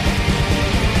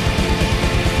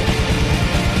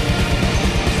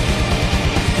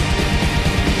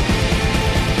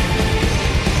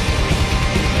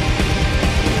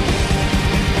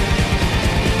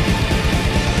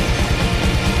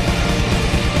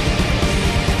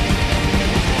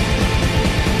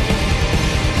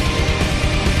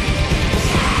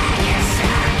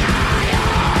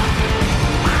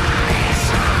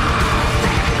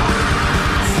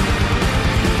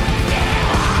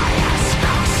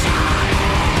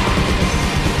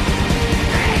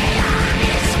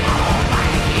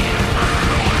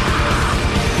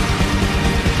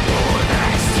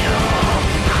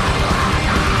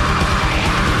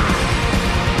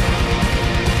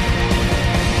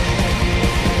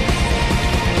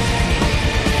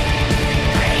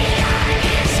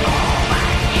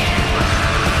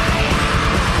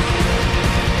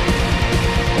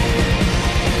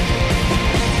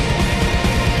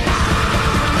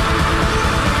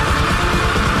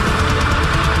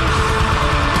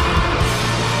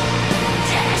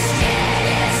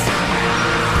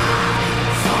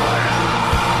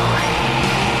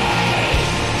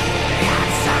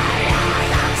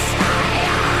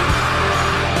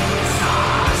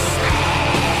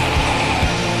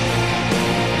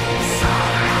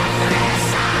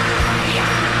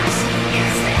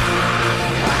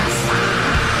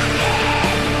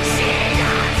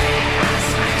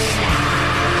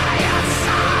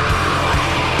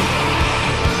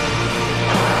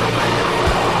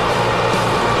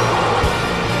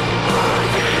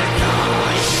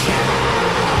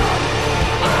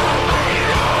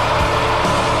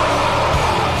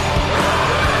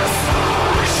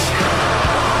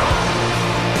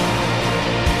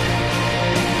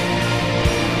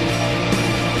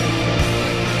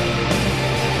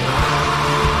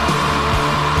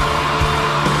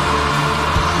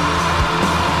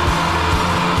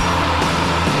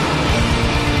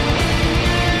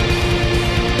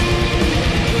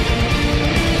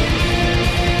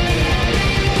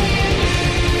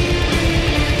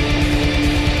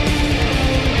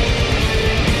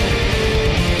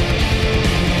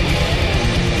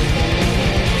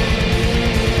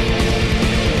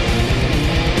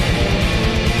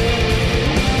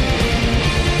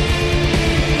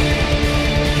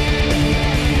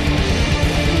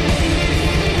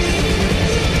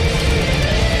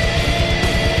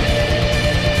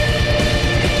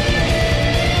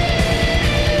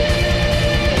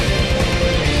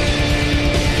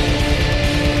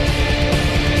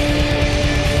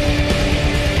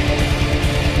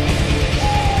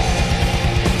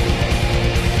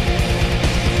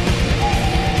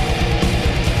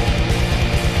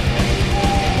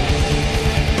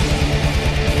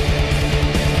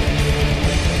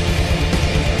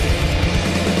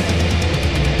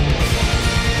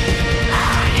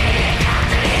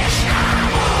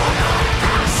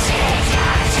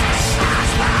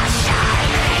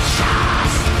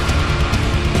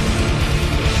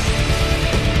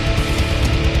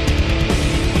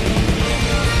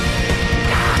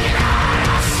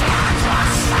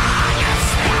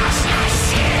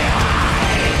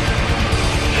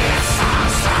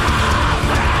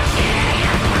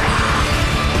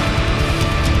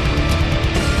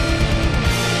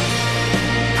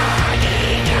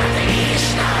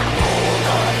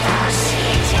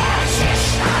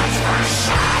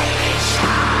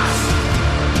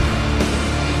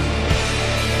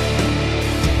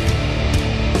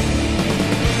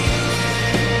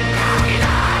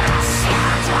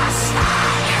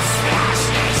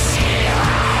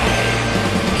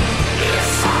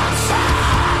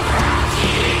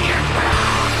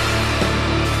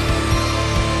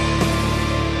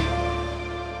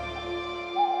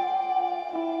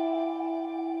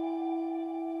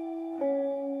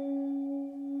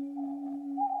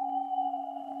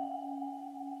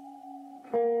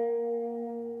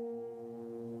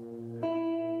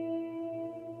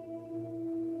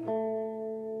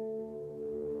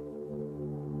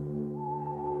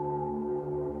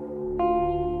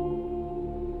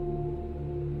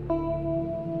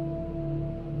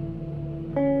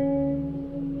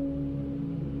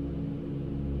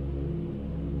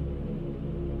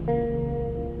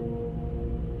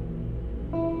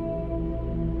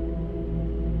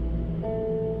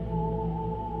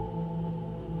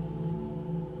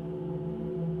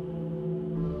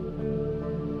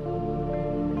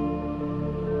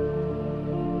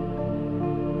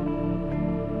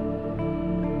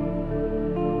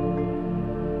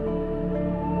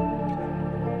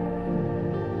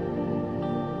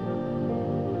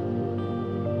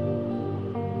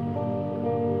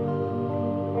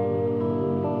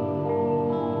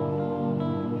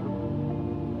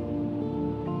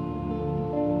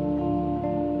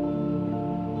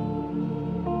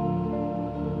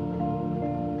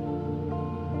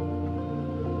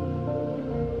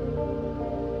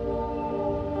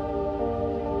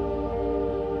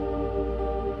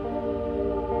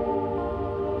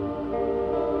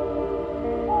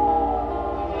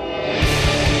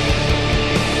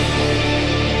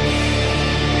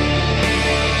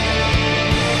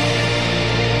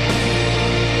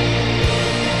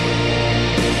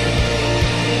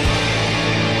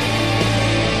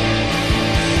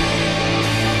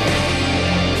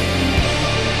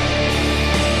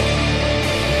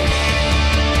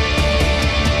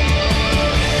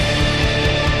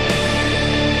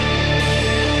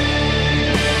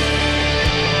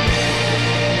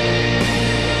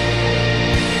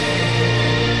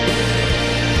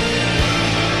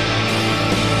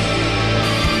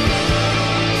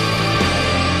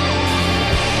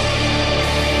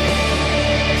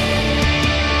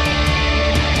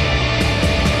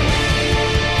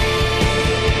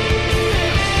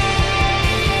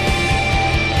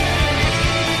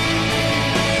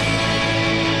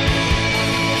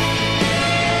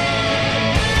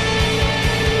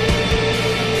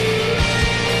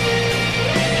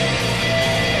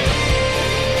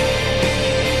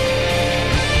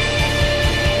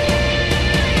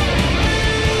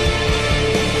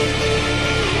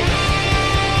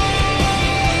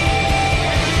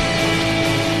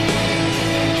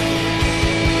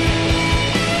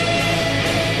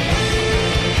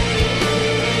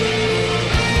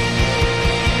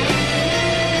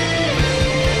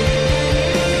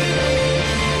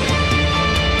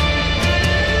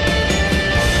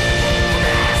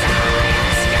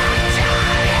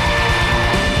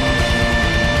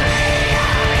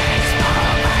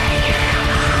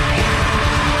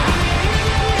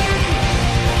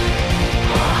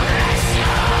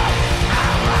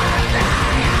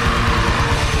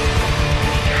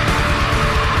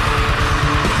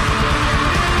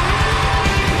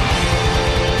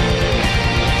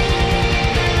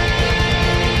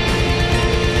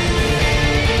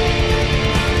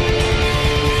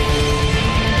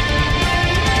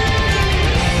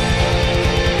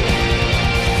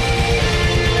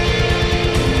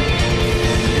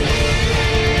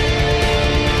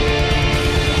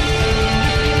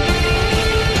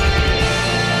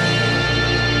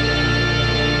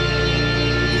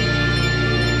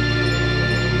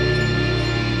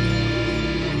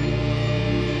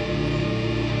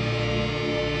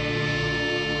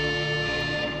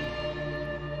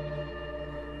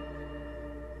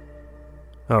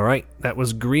All right, that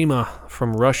was Grima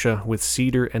from Russia with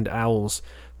Cedar and Owls.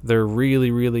 They're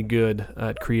really, really good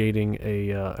at creating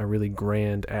a really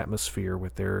grand atmosphere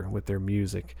with their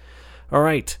music. All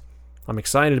right, I'm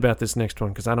excited about this next one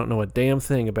because I don't know a damn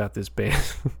thing about this band.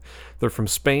 They're from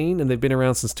Spain, and they've been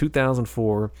around since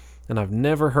 2004, and I've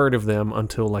never heard of them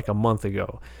until like a month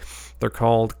ago. They're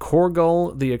called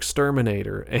Korgull the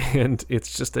Exterminator, and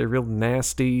it's just a real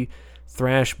nasty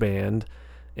thrash band.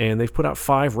 And they've put out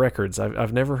 5 records.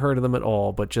 I've never heard of them at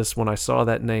all, but just when I saw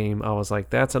that name, I was like,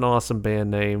 that's an awesome band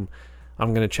name.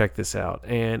 I'm going to check this out.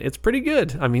 And it's pretty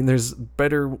good. I mean, there's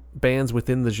better bands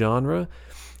within the genre,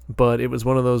 but it was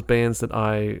one of those bands that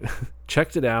I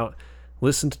checked it out,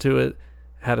 listened to it,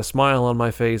 had a smile on my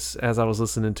face as I was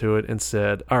listening to it, and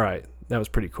said, all right, that was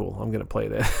pretty cool. I'm going to play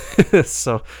that.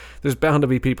 So there's bound to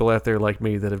be people out there like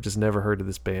me that have just never heard of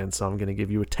this band, so I'm going to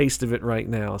give you a taste of it right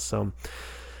now. So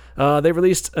they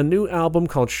released a new album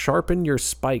called Sharpen Your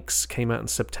Spikes, came out in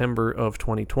September of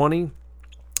 2020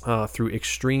 through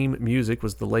Extreme Music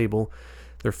was the label.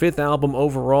 Their 5th album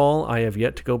overall. I have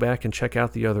yet to go back and check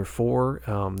out the other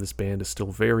 4. This band is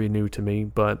still very new to me,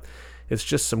 but it's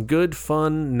just some good,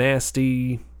 fun,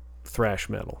 nasty thrash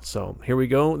metal. So here we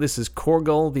go. This is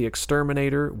Korgull the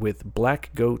Exterminator with Black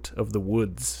Goat of the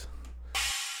Woods.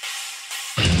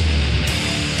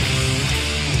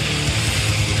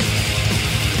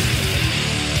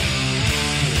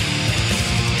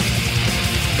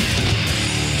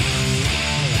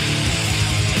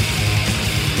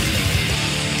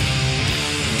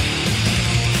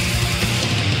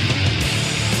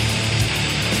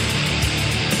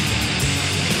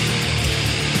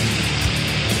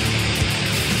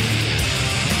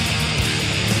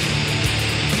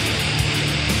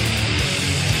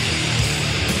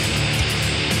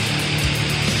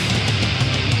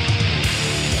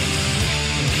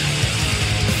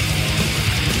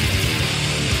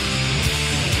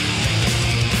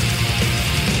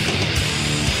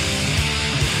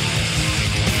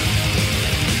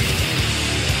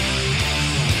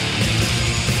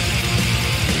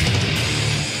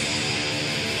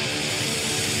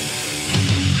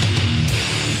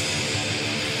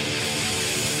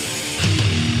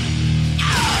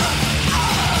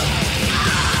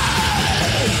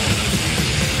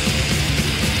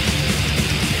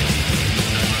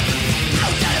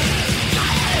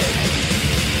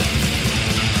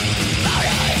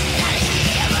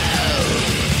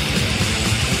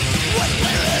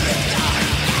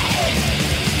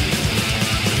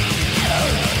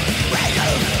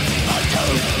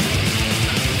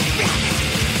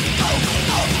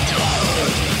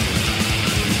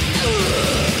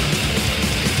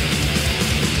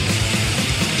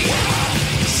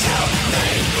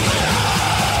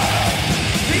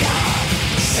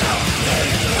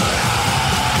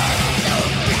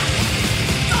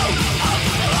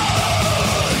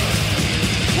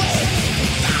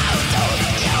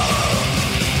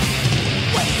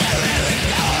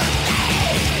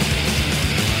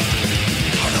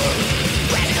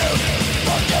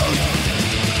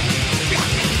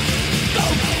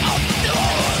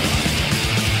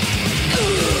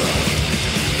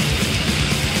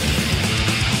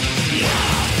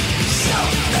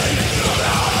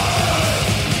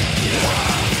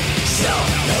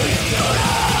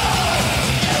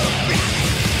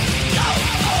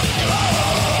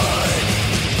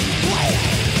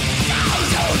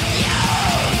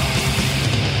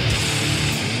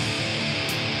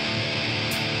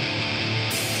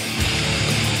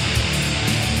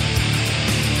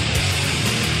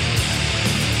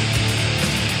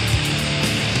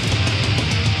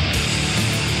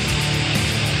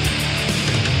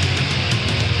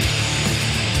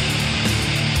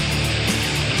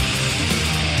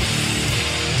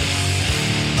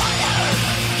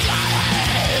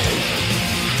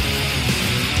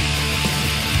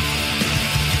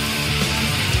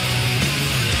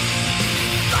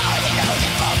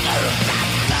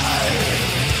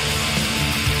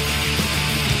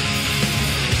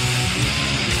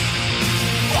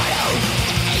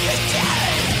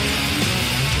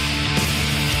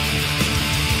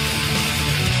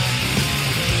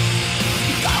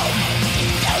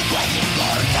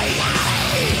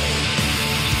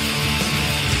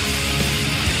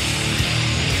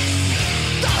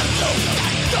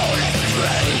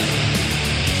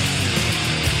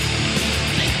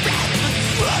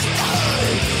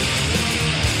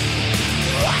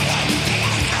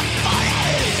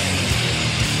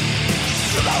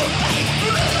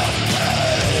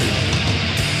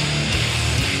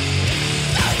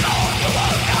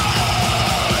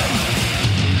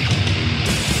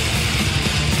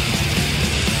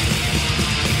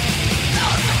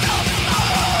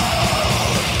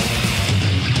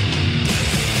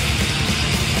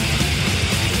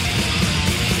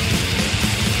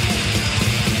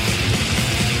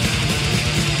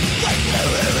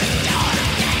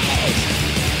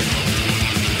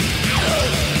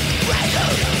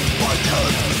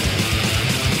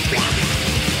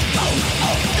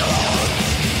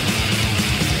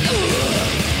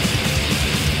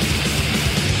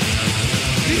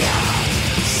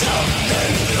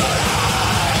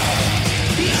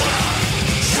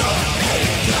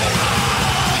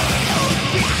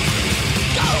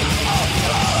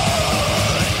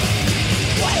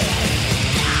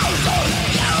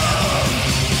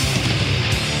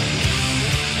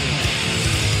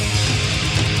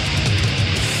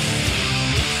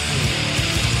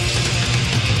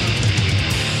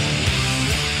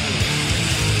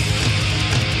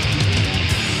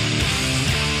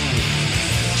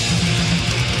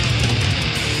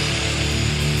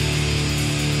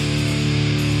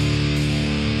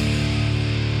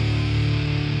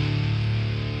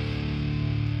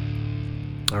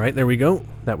 Alright, there we go.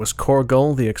 That was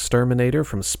Korgull, the Exterminator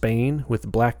from Spain,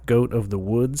 with Black Goat of the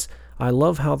Woods. I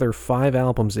love how they're 5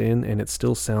 albums in, and it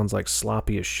still sounds like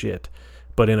sloppy as shit,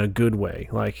 but in a good way.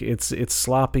 Like, it's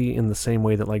sloppy in the same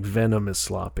way that, like, Venom is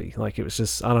sloppy. Like, it was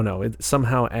just, I don't know, it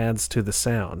somehow adds to the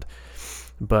sound.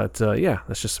 But, yeah,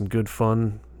 that's just some good,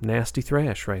 fun, nasty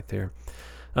thrash right there.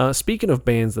 Speaking of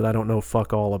bands that I don't know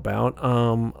fuck all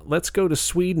about, let's go to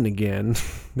Sweden again.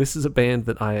 This is a band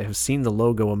that I have seen the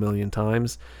logo a million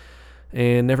times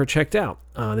and never checked out.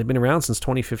 They've been around since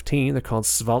 2015. They're called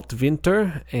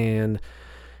Svaltvinter, and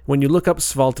when you look up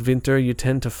Svaltvinter, you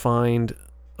tend to find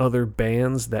other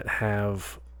bands that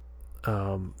have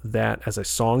that as a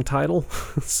song title,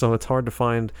 so it's hard to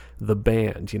find the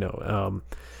band, you know.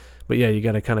 But yeah, you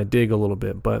got to kind of dig a little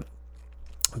bit, but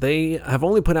they have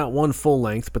only put out one full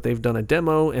length, but they've done a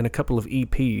demo and a couple of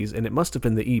EPs, and it must have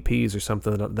been the EPs or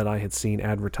something that I had seen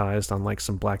advertised on like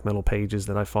some black metal pages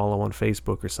that I follow on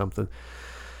Facebook or something.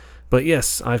 But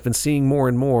yes, I've been seeing more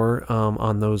and more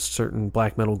on those certain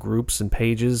black metal groups and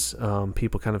pages,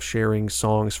 people kind of sharing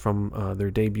songs from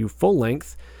their debut full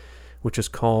length, which is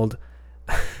called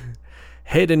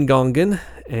Hadanfard,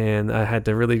 and I had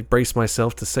to really brace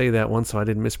myself to say that one so I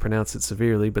didn't mispronounce it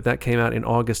severely, but that came out in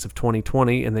August of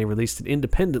 2020, and they released it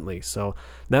independently, so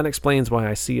that explains why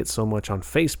I see it so much on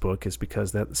Facebook, is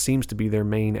because that seems to be their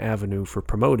main avenue for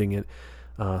promoting it,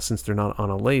 since they're not on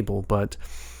a label. But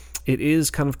it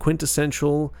is kind of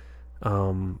quintessential,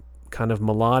 kind of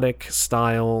melodic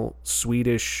style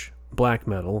Swedish black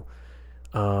metal.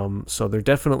 So they're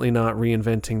definitely not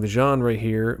reinventing the genre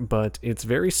here, but it's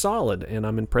very solid, and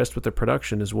I'm impressed with the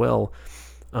production as well.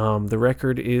 The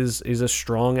record is a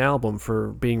strong album for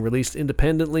being released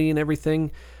independently and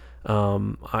everything.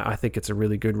 I think it's a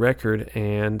really good record,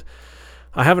 and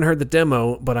I haven't heard the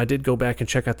demo, but I did go back and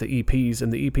check out the EPs,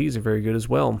 and the EPs are very good as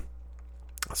well.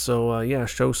 So yeah,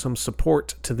 show some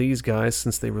support to these guys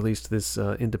since they released this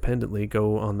independently.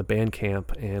 Go on the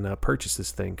Bandcamp and purchase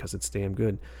this thing because it's damn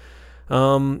good.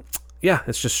 Yeah,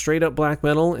 it's just straight up black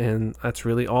metal, and that's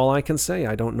really all I can say.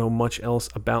 I don't know much else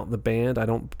about the band. I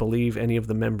don't believe any of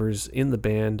the members in the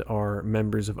band are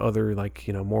members of other, like,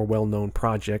 you know, more well-known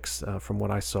projects. From what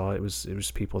I saw, it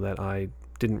was people that I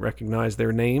didn't recognize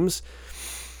their names.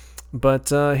 But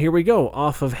here we go.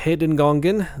 Off of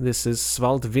Hadanfard, this is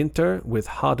Svaltvinter with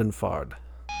Hadanfard.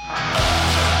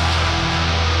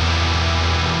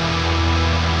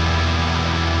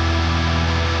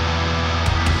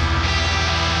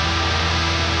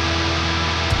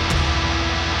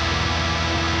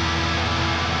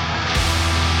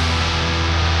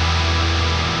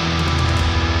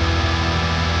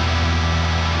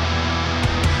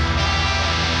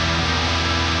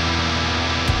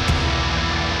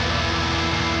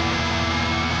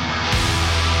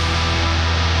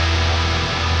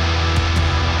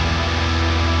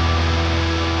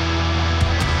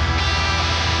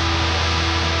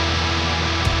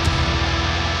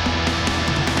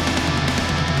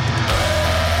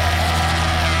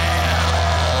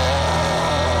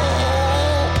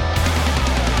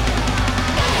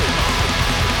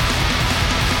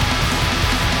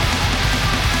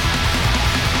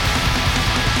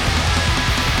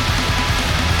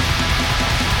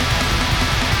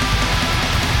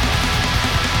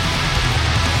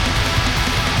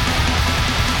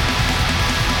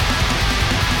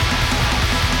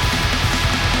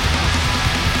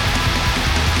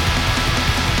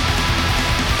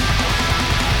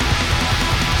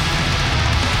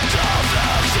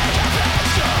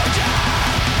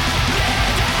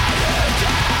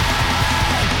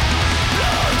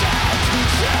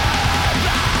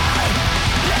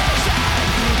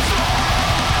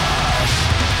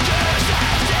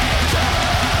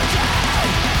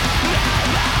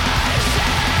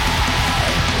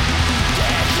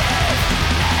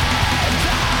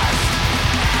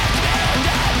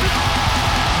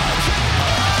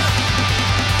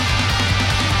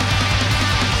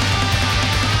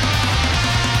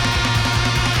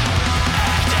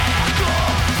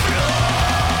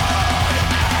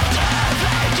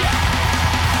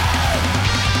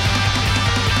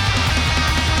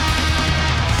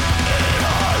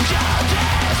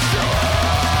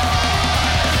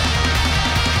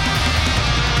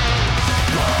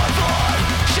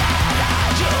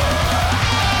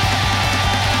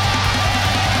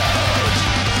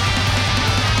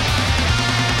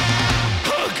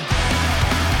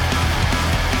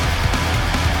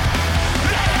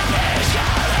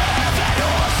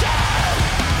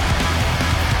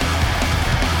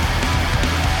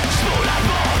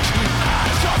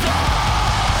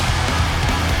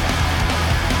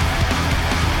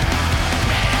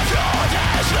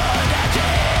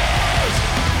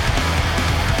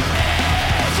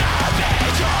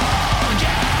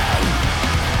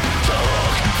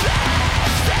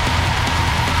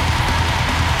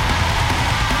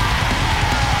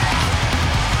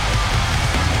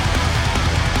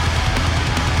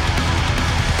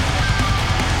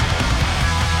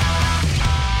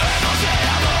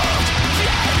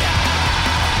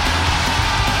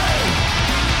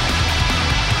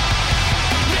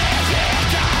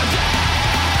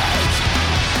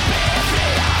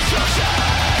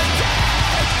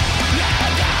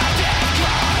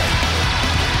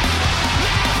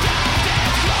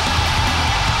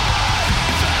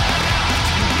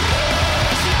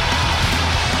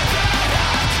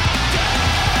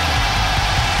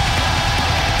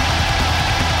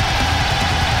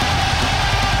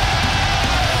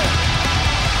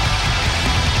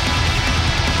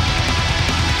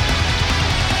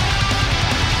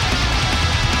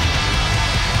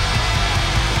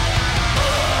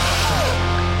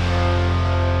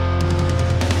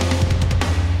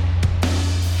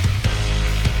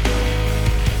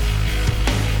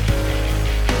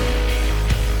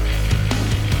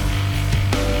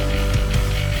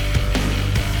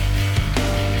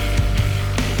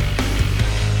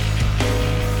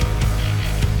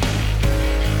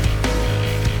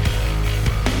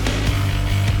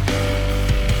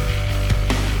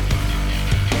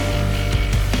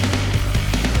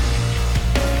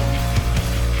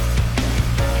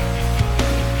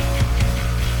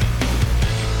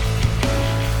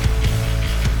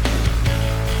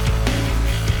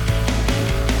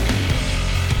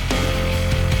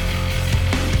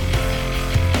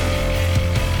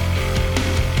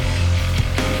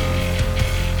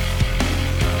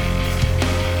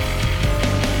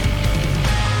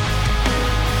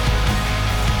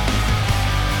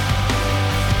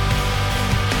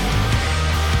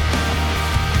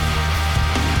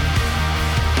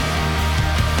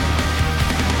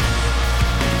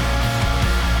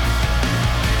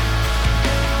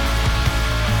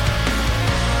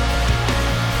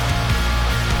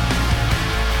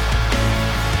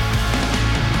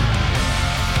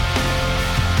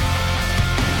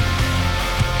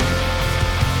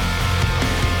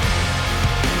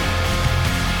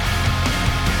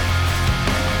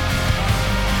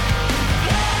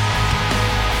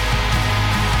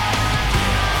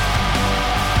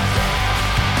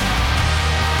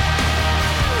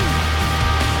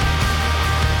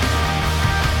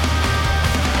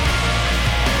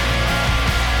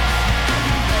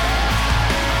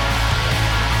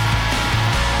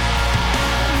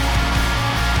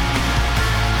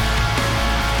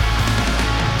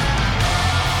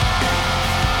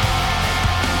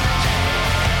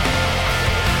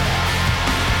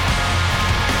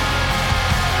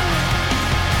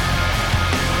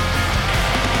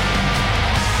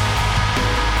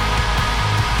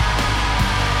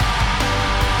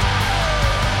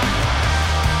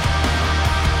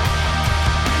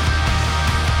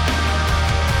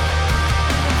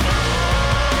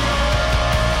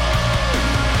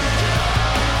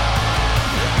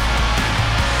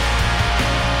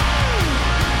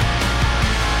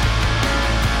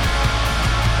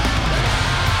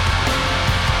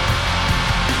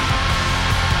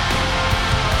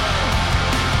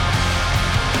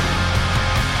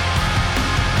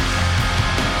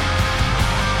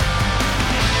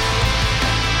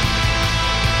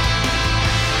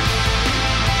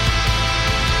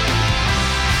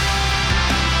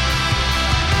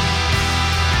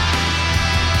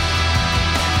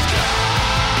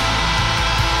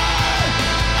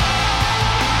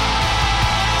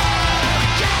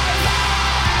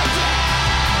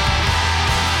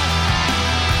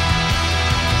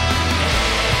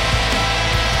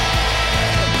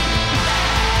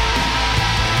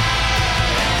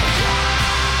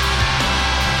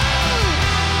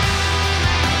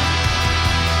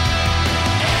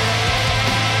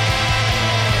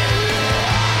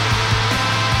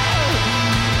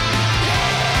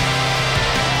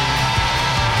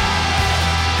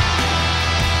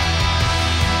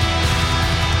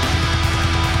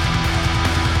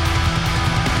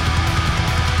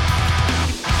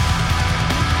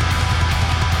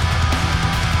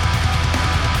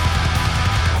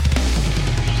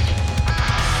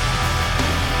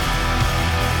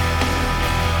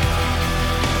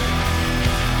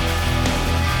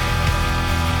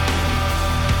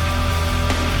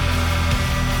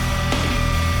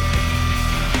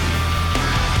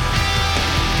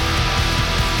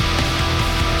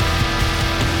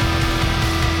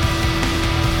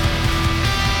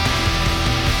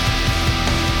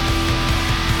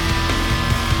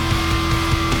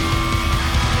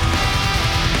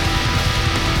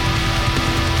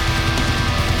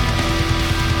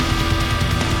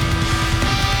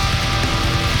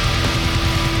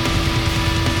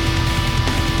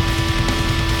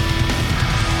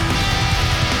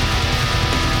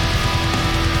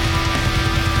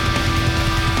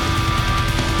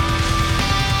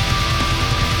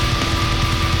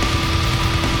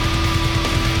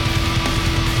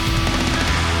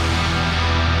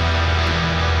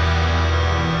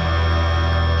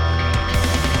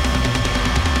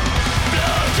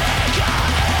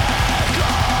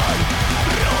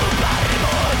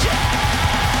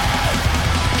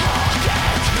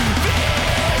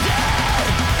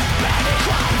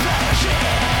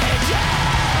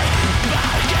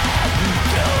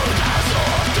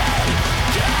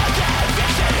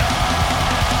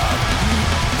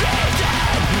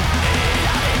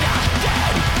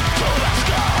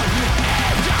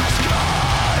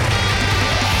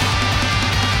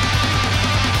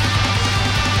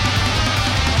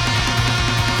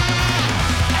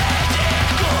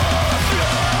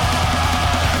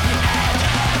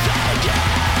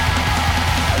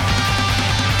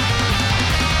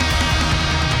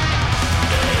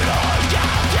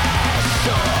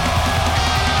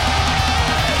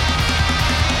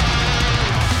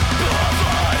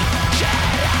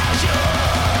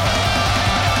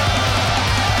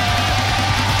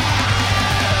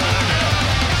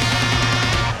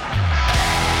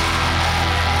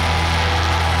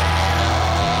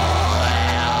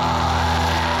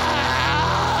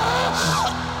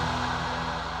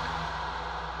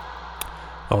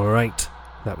 right.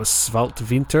 That was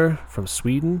Svaltvinter from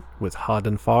Sweden with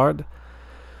Hadanfard.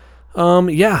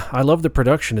 Yeah, I love the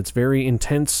production. It's very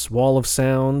intense wall of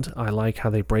sound. I like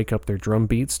how they break up their drum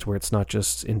beats to where it's not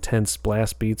just intense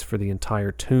blast beats for the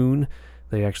entire tune.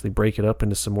 They actually break it up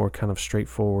into some more kind of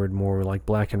straightforward, more like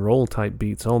black and roll type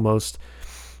beats almost.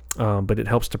 But it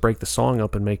helps to break the song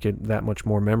up and make it that much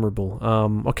more memorable.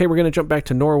 Okay, we're going to jump back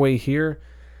to Norway here.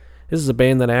 This is a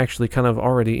band that I actually kind of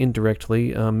already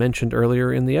indirectly mentioned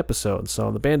earlier in the episode.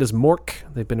 So the band is Mork.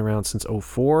 They've been around since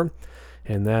 2004,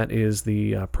 and that is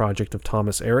the project of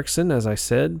Thomas Eriksson, as I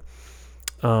said.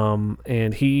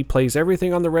 And he plays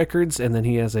everything on the records, and then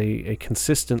he has a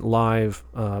consistent live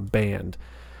band.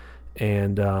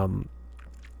 And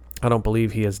I don't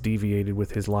believe he has deviated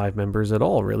with his live members at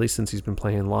all, really, since he's been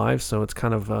playing live. So it's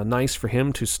kind of nice for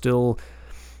him to still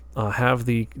have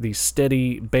the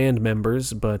steady band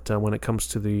members, but when it comes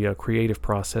to the creative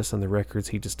process and the records,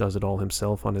 he just does it all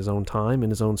himself on his own time in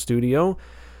his own studio.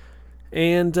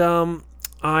 And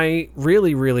I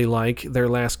really, really like their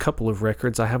last couple of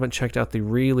records. I haven't checked out the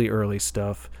really early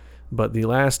stuff, but the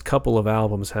last couple of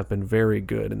albums have been very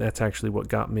good, and that's actually what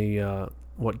got me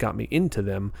into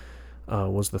them.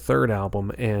 Was the third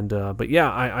album, and but yeah,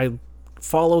 I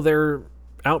follow their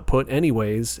output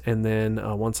anyways, and then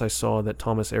once I saw that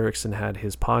Thomas Eriksson had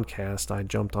his podcast, I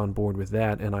jumped on board with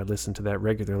that, and I listened to that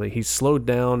regularly. He's slowed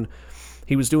down.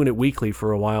 He was doing it weekly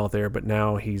for a while there, but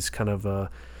now he's kind of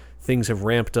things have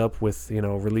ramped up with,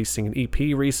 releasing an EP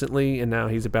recently, and now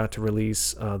he's about to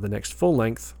release the next full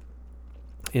length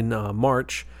in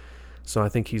March. So I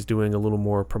think he's doing a little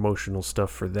more promotional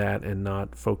stuff for that and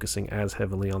not focusing as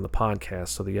heavily on the podcast.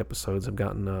 So the episodes have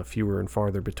gotten fewer and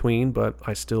farther between, but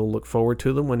I still look forward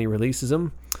to them when he releases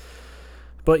them.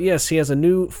 But yes, he has a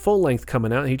new full length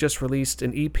coming out. He just released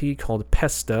an EP called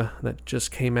Pesta that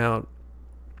just came out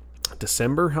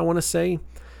December, I want to say.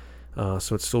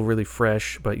 So it's still really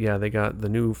fresh. But yeah, they got the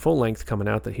new full length coming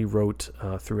out that he wrote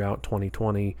throughout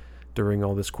 2020 during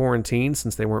all this quarantine,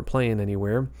 since they weren't playing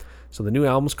anywhere. So the new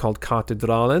album's called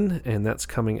Katedralen, and that's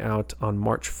coming out on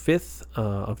March 5th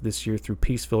of this year through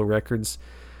Peaceville Records.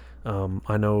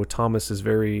 I know Thomas is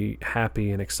very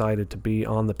happy and excited to be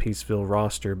on the Peaceville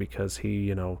roster because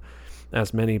he,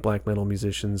 as many black metal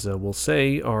musicians will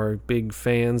say, are big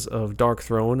fans of Dark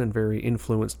Throne and very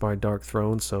influenced by Dark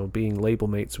Throne. So being label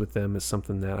mates with them is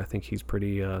something that I think he's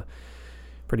pretty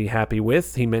happy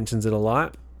with. He mentions it a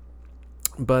lot.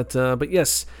 But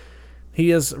yes, he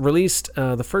has released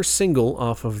the first single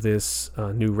off of this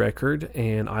new record,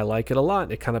 and I like it a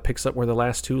lot. It kind of picks up where the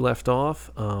last two left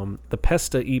off. The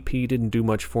Pesta EP didn't do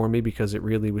much for me because it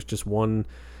really was just one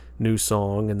new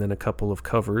song and then a couple of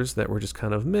covers that were just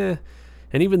kind of meh.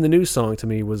 And even the new song to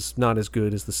me was not as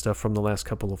good as the stuff from the last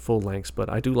couple of full lengths, but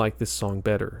I do like this song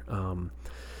better.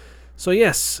 So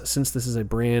yes, since this is a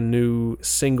brand new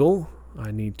single,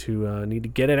 I need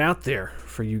to get it out there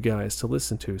for you guys to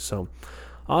listen to. So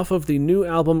off of the new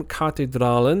album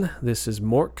Katedralen, this is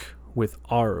Mork with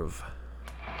Arv.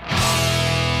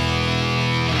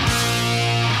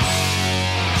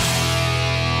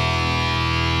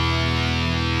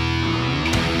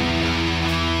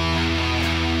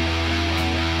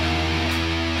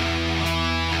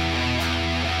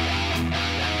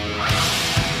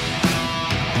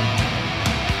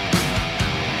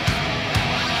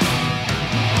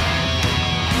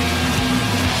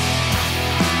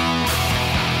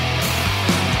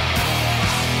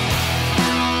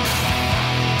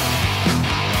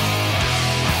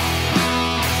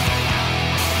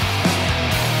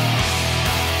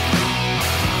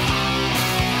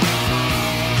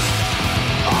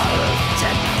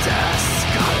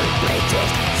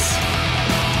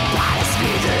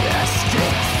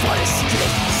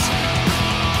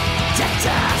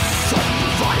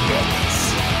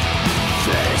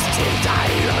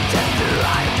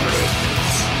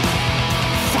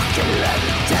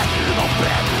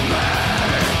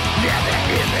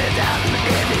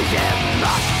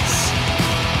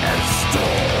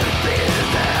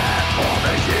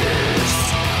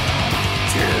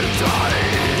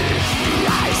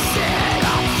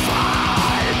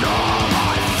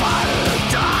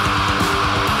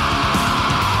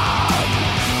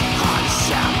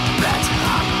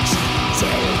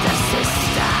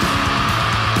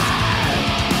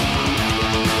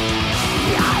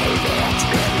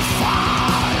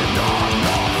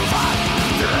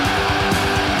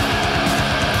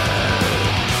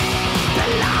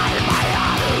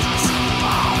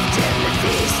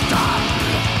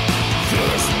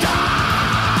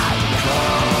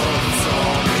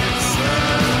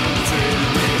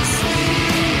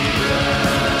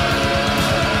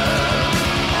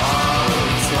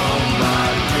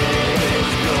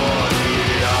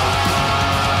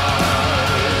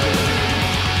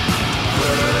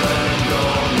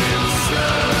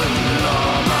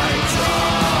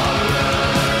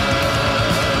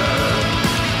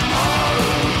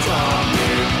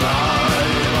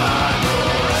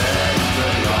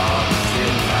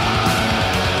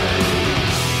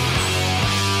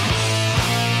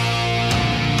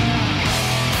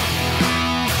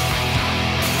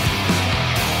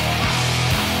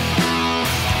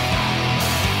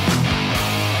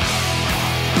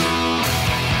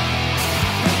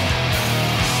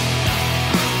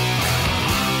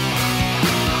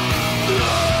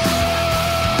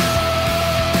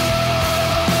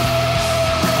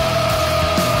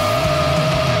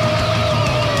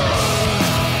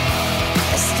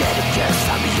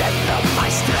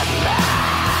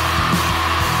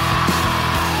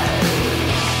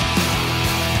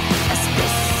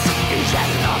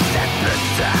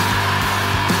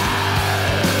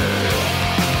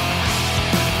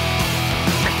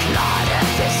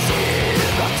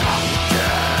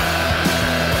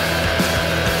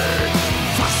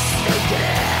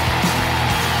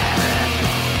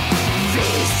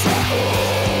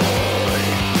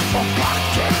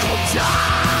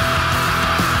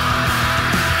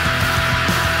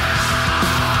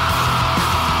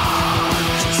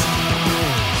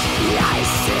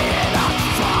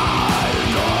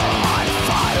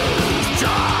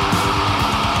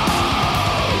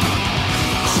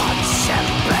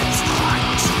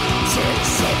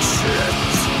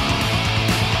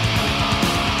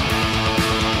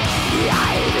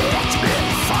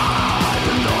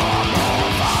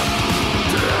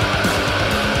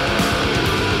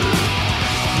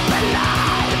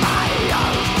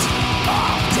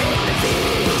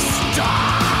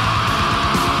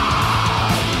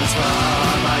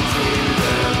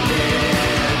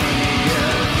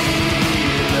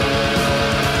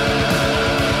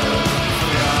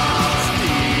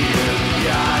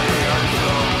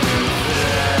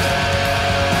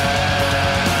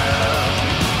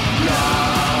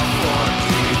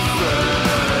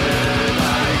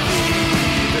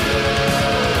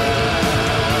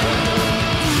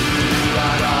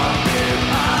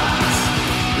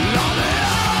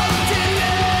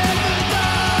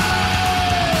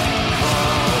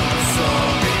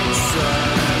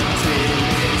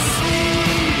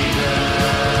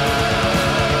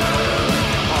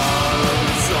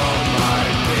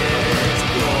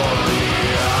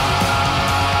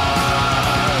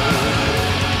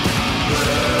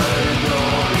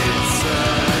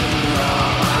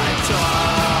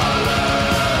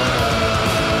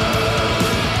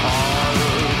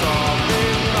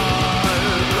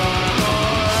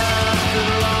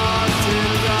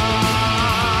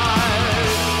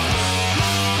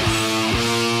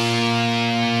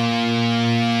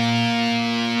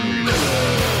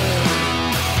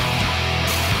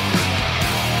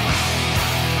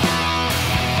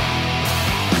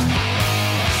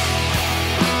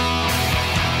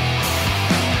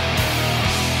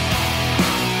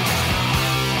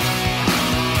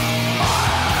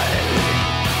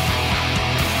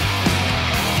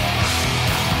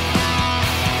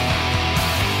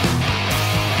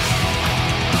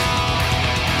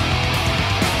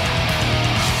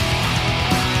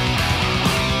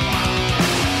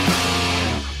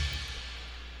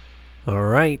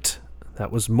 right,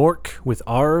 that was Mork with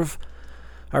Arv.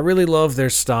 I really love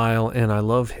their style, and I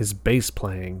love his bass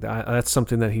playing. That's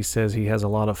something that he says he has a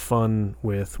lot of fun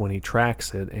with when he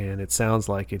tracks it, and it sounds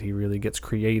like it. He really gets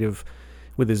creative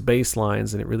with his bass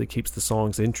lines, and it really keeps the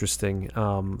songs interesting.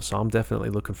 So I'm definitely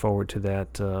looking forward to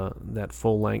that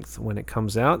full length when it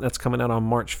comes out. That's coming out on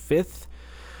March 5th.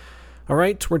 All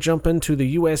right, we're jumping to the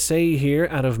USA here,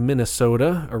 out of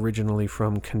Minnesota, originally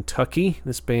from Kentucky.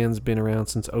 This band's been around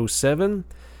since 2007.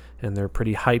 And they're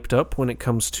pretty hyped up when it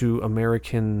comes to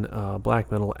American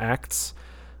black metal acts.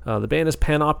 The band is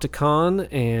Panopticon,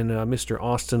 and Mr.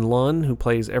 Austin Lunn, who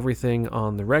plays everything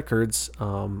on the records.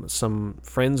 Some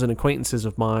friends and acquaintances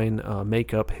of mine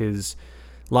make up his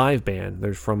live band.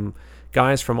 There's from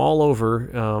guys from all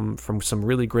over, from some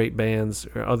really great bands.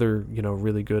 Other,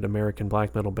 really good American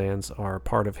black metal bands are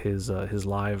part of his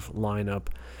live lineup.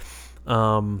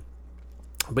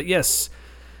 But yes.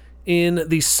 In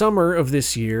the summer of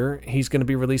this year, he's going to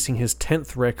be releasing his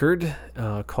 10th record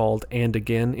called And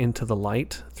Again Into the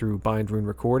Light through Bind Rune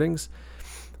Recordings.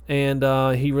 And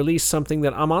he released something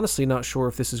that I'm honestly not sure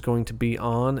if this is going to be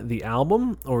on the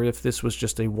album or if this was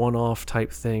just a one-off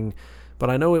type thing. But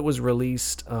I know it was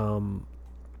released, it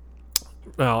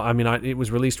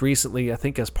was released recently, I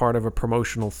think as part of a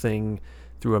promotional thing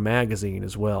through a magazine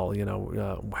as well.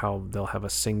 How they'll have a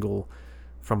single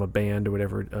from a band or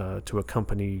whatever to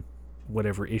accompany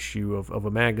whatever issue of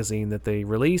a magazine that they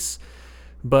release.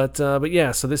 But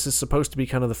yeah, so this is supposed to be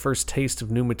kind of the first taste of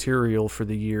new material for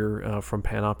the year from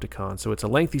Panopticon. So it's a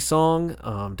lengthy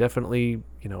song, definitely,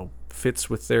 fits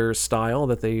with their style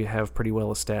that they have pretty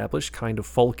well established, kind of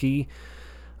folky,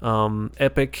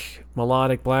 epic,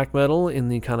 melodic black metal in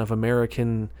the kind of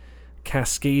American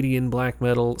Cascadian black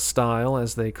metal style,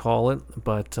 as they call it.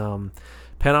 But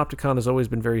Panopticon has always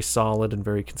been very solid and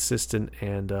very consistent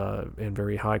and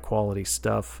very high quality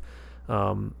stuff.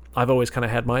 I've always kind of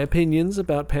had my opinions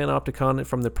about Panopticon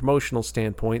from the promotional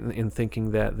standpoint, in thinking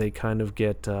that they kind of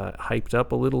get hyped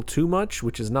up a little too much,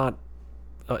 which is not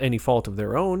any fault of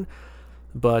their own,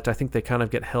 but I think they kind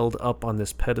of get held up on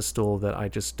this pedestal that I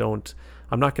just don't.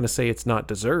 I'm not going to say it's not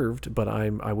deserved, but I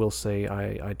will say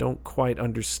I don't quite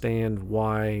understand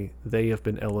why they have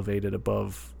been elevated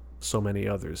above so many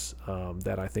others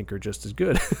that I think are just as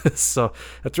good. So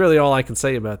that's really all I can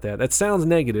say about that. That sounds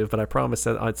negative, but I promise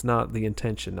that it's not the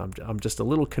intention. I'm just a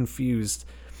little confused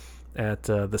at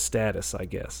the status, I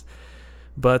guess.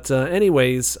 But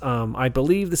anyways, I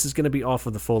believe this is going to be off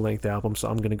of the full-length album, so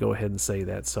I'm going to go ahead and say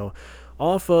that. So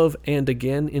off of And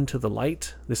Again Into the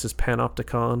Light, this is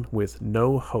Panopticon with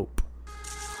No Hope.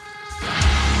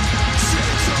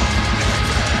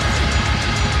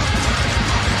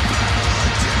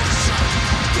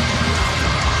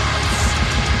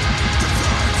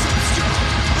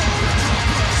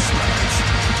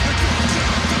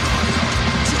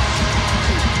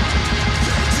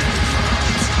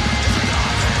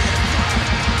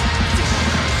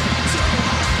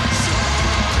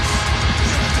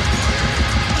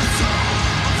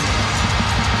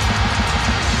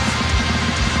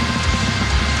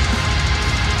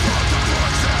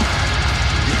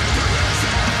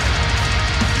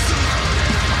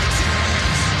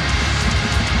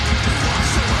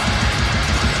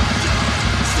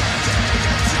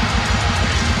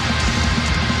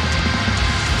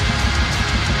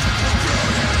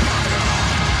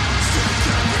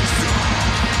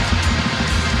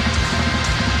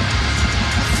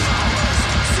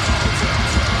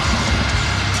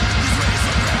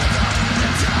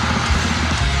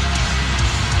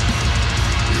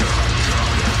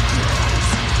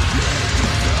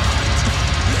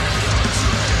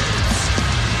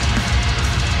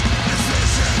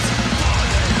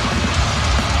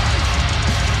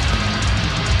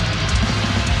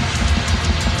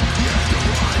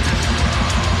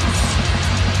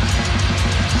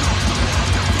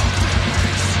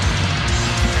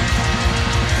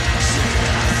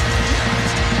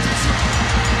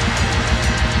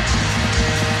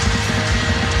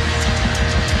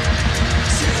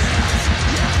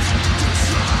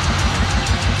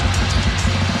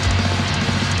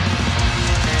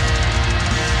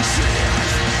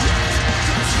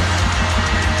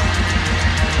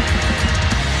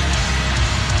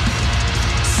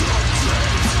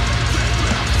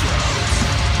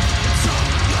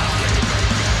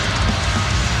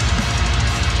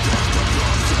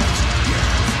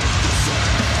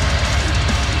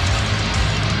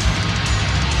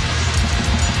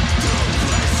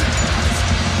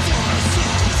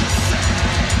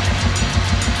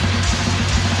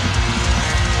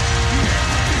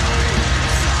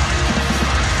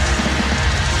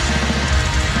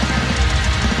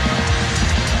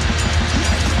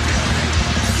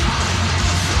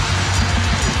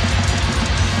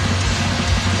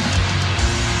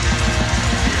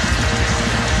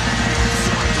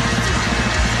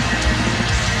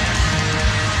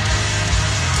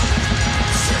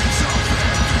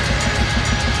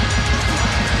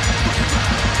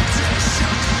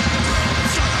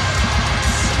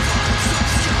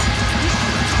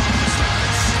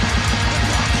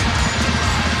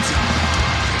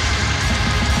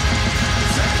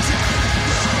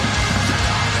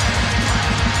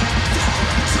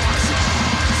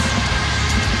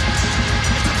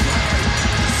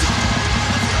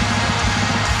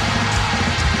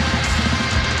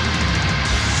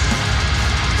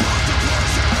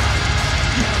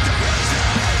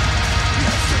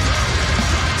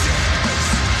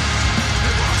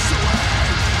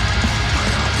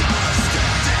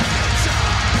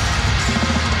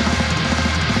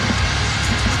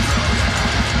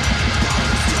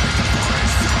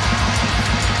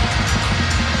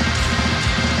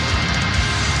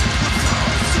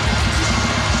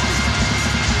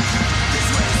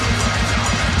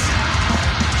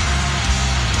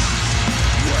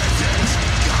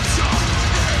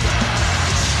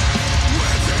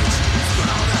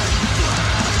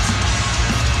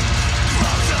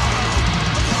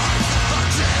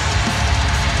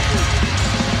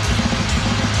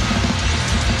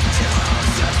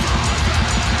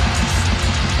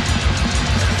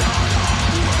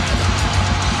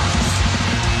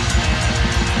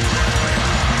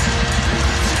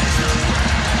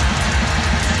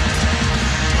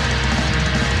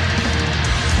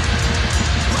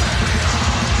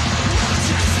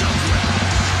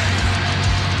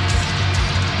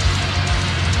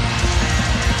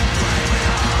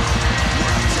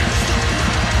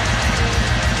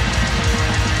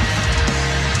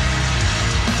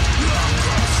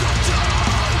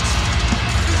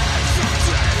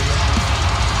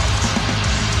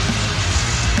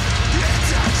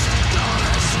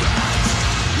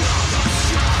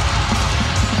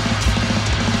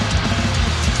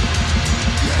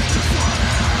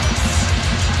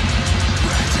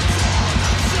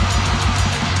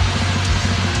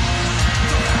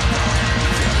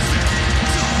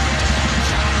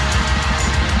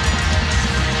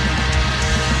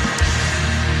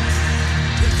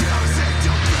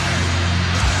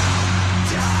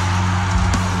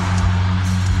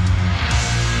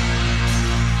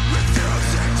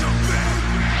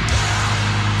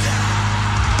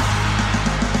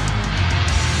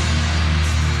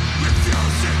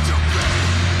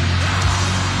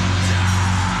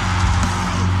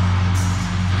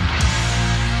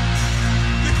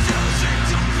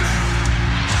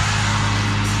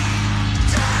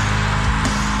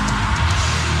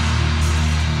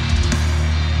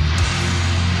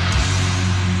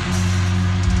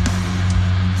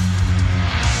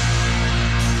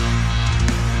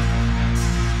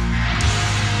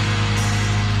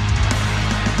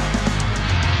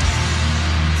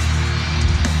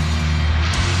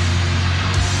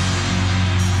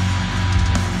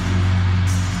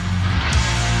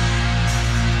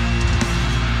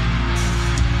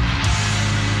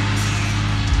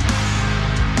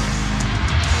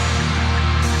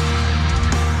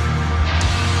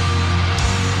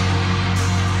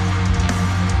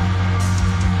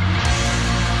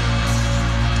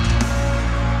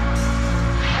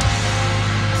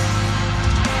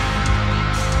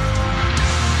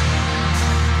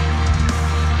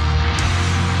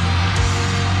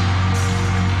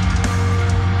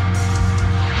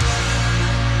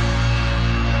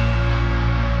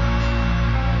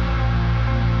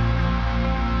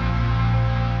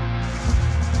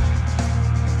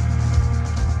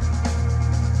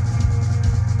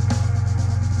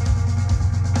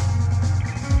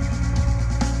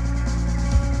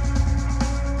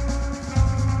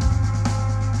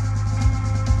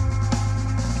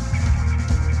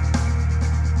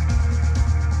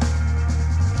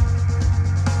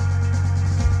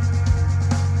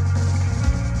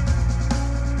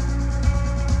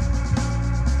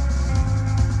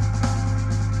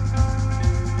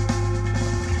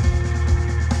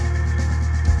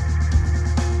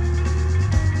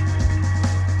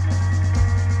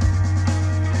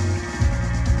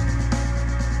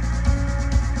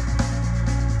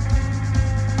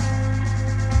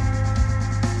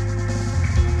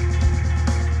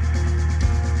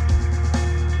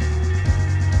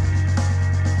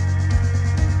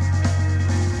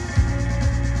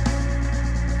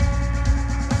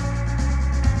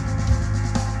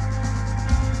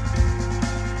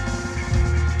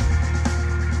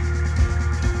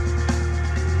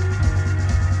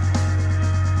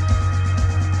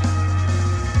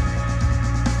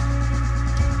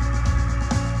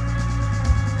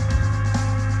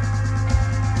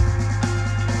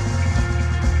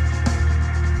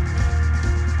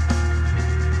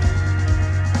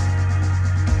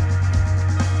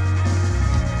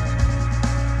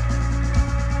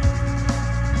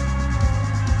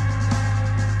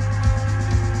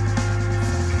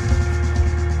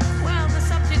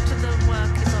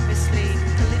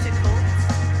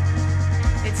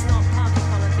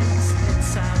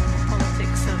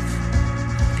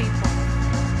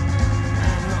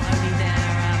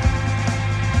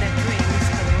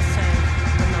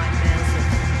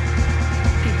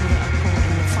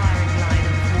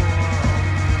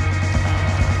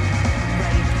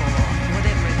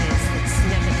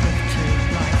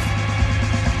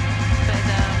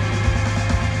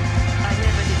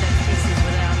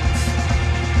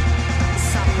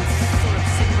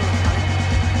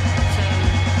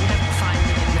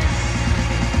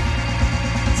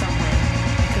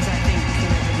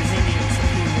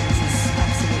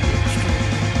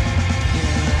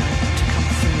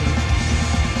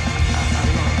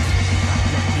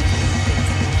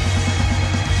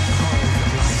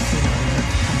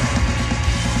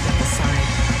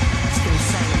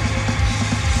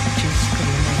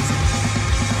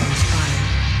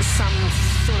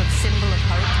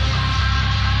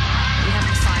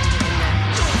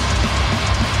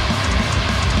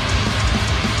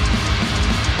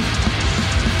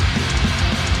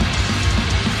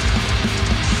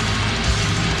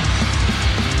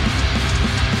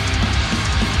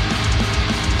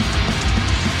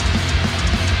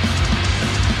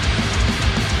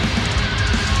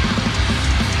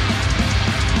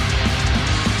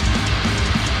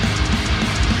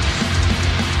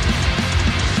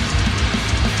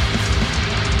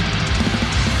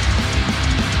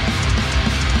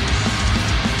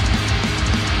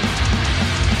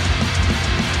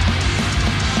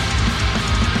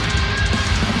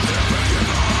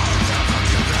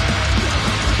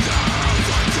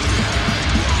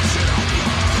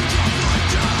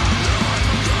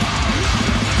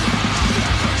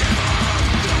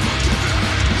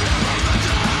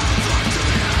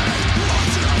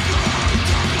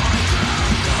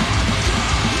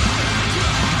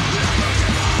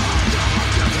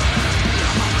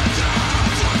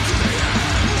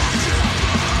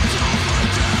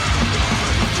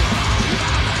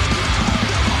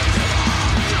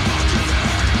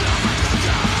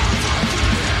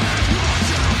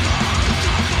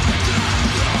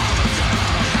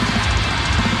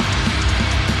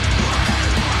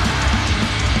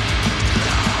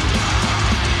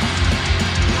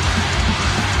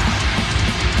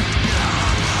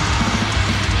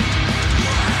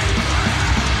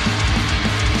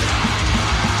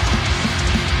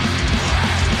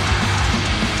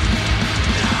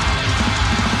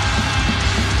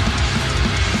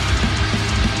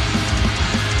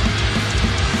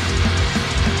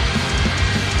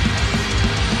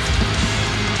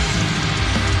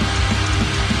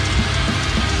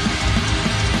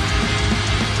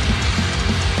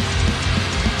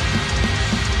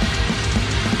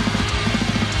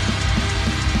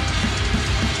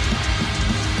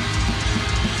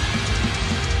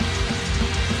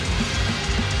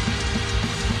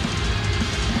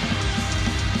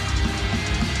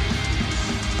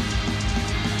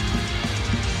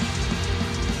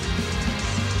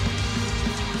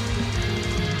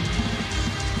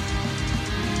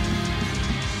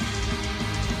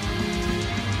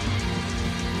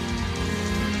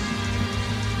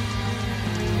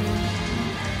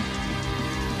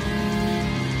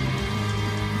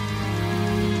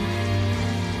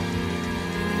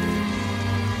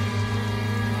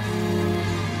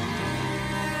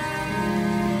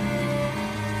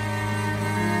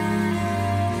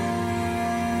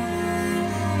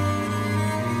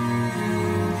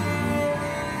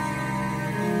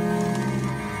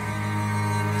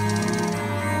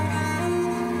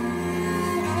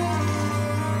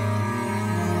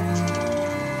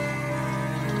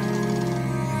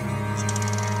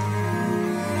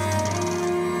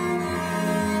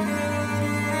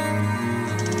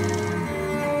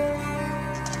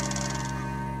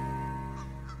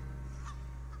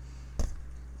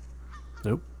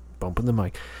 bumping the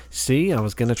mic. See, I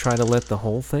was going to try to let the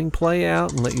whole thing play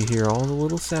out and let you hear all the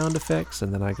little sound effects,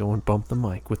 and then I go and bump the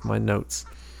mic with my notes.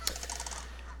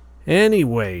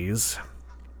 Anyways,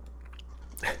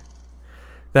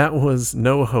 that was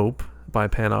No Hope by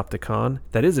Panopticon.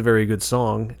 That is a very good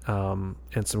song,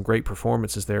 and some great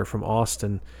performances there from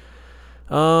Austin.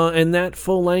 And that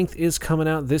full length is coming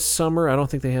out this summer. I don't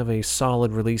think they have a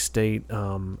solid release date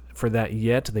for that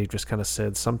yet. They just kind of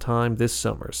said sometime this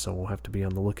summer, so we'll have to be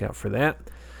on the lookout for that.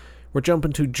 We're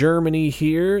jumping to Germany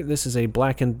here. This is a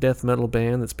blackened death metal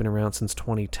band that's been around since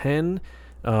 2010.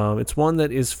 It's one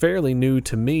that is fairly new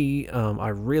to me. I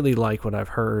really like what I've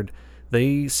heard.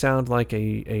 They sound like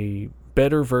a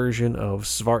better version of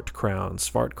Svartkrown.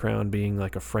 Svartkrown being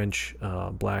like a French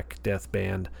black death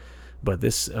band. But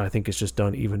this, I think, is just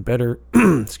done even better.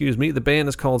 Excuse me. The band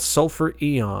is called Sulphur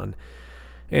Aeon.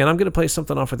 And I'm going to play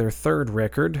something off of their third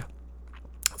record.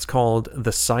 It's called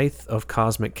The Scythe of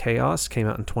Cosmic Chaos. Came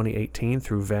out in 2018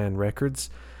 through Van Records.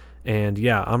 And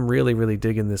yeah, I'm really, really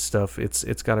digging this stuff. It's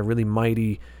got a really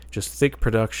mighty, just thick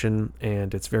production.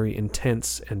 And it's very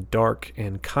intense and dark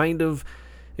and kind of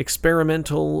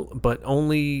experimental, but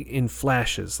only in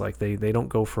flashes. Like they don't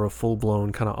go for a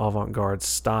full-blown kind of avant-garde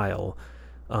style.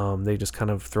 They just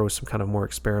kind of throw some kind of more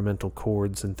experimental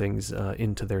chords and things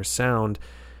into their sound,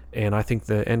 and I think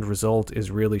the end result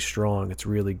is really strong. It's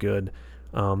really good.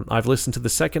 I've listened to the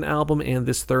second album and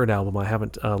this third album. I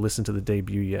haven't listened to the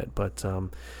debut yet, but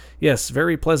yes,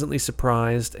 very pleasantly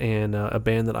surprised, and a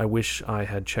band that I wish I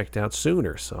had checked out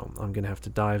sooner, so I'm going to have to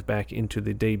dive back into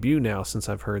the debut now since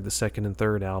I've heard the second and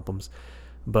third albums.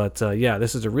 But yeah,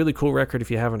 this is a really cool record if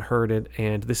you haven't heard it,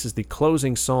 and this is the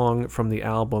closing song from the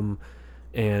album,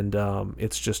 and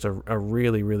it's just a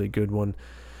really, really good one.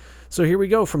 So here we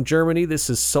go from Germany. This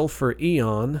is Sulphur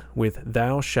Aeon with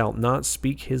Thou Shalt Not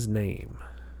Speak His Name.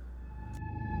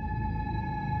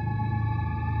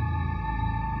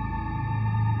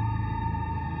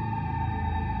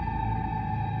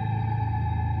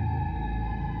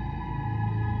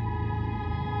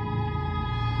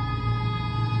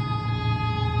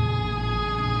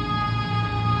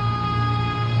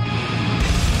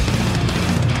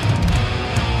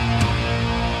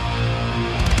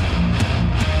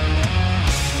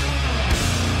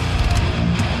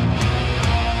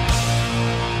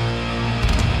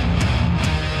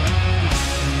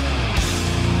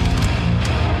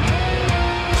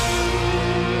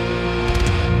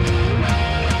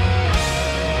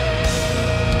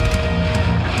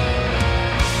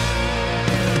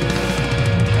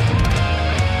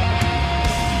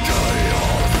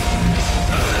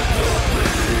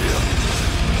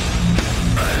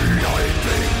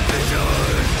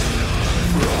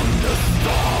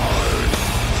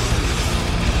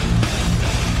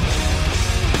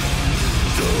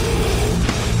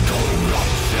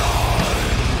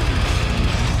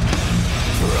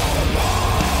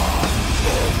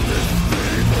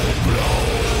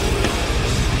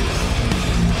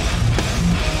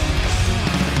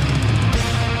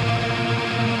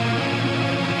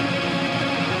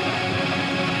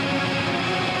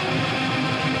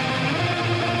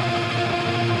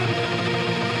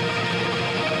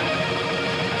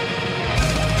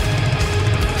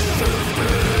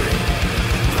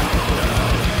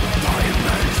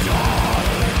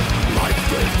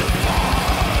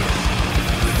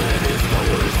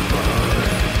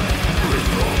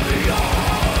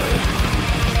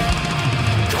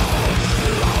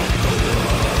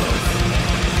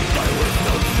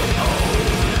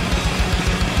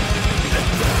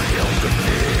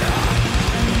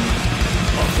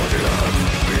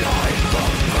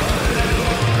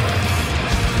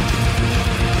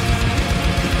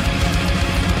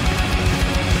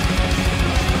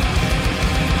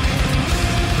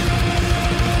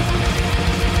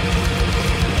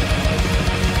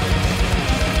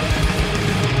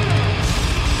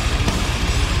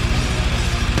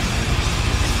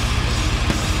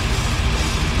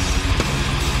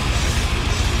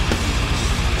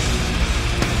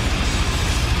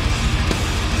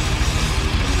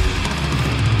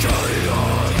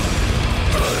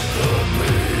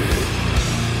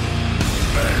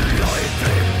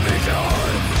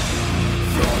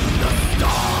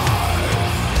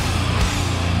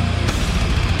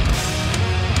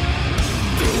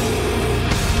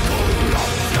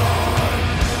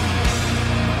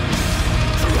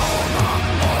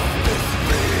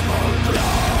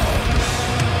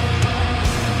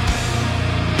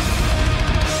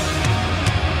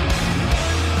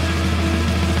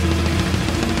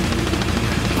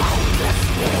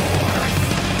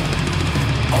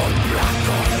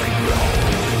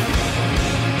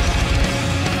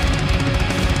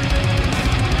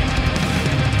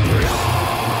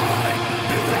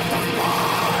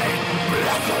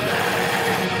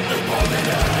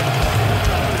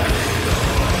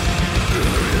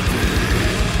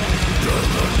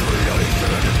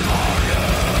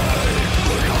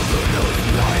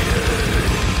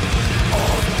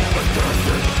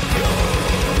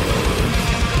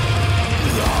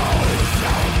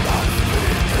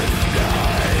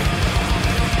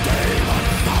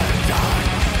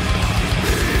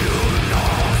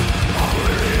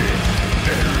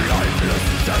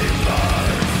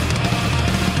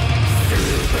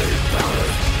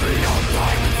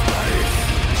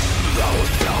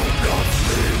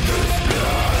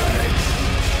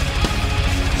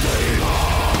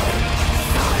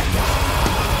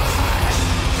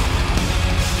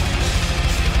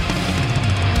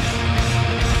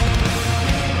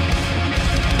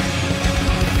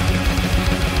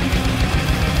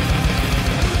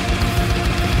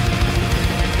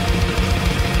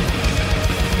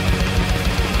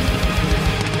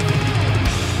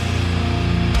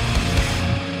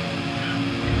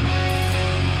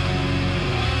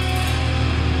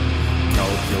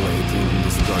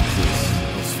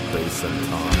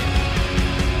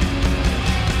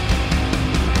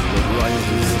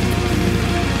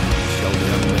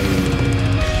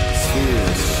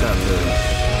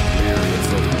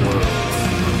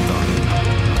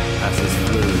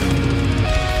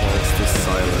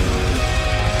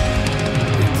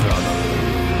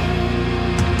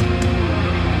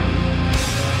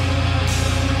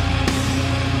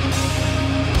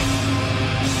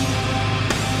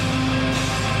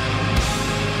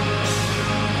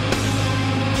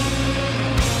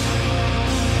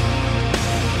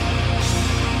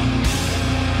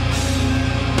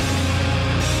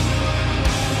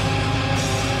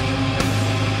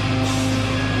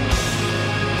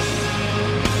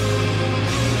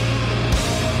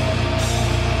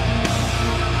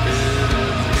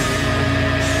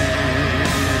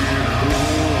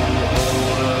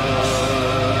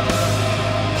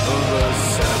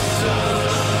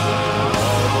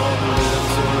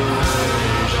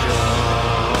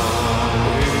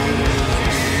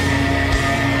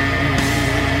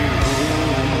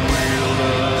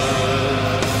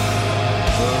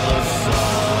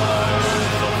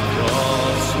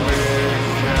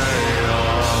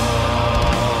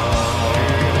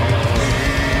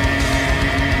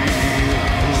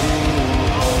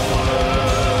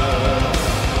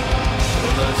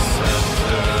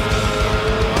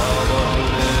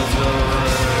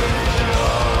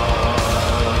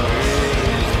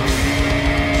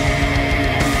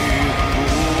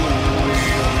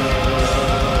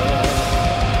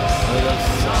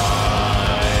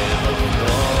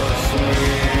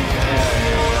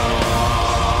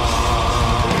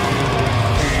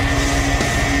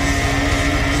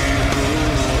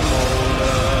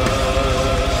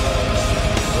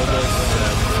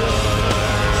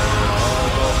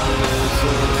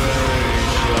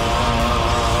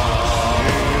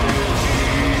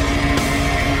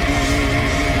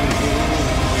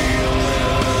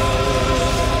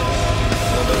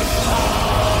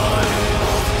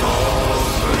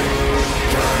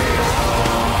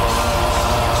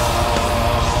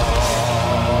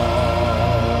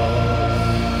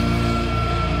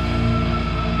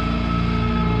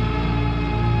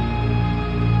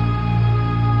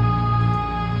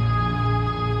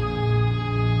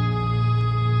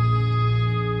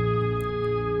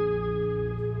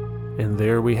 And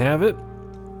there we have it.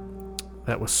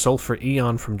 That was Sulphur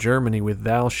Aeon from Germany with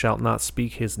Thou Shalt Not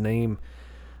Speak His Name.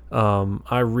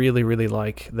 I really, really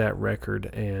like that record,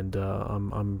 and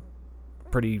I'm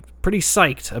pretty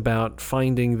psyched about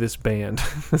finding this band.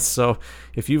 So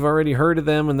if you've already heard of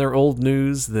them and they're old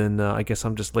news, then I guess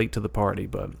I'm just late to the party.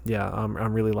 But yeah,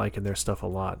 I'm really liking their stuff a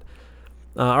lot.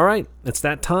 All right, it's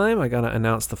that time. I gotta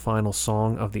announce the final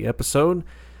song of the episode.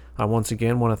 I once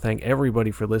again want to thank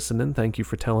everybody for listening. Thank you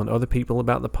for telling other people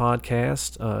about the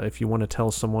podcast. If you want to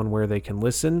tell someone where they can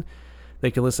listen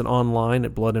online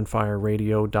at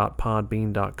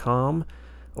bloodandfireradio.podbean.com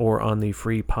or on the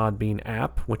free Podbean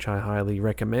app, which I highly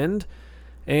recommend.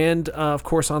 And, of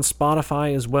course, on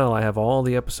Spotify as well. I have all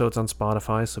the episodes on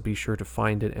Spotify, so be sure to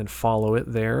find it and follow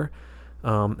it there.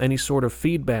 Any sort of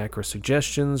feedback or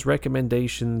suggestions,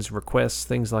 recommendations, requests,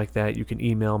 things like that, you can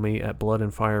email me at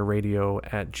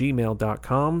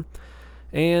bloodandfireradio@gmail.com.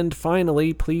 And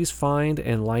finally, please find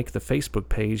and like the Facebook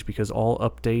page, because all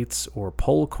updates or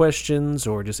poll questions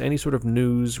or just any sort of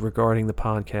news regarding the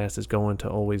podcast is going to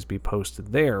always be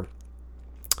posted there.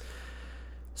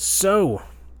 So,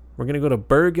 we're going to go to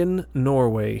Bergen,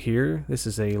 Norway here. This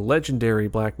is a legendary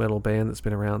black metal band that's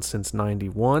been around since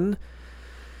 '91.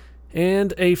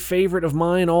 And a favorite of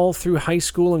mine all through high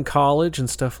school and college and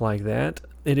stuff like that.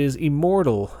 It is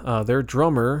Immortal. Their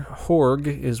drummer, Horg,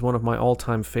 is one of my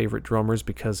all-time favorite drummers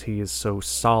because he is so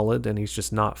solid and he's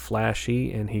just not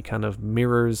flashy, and he kind of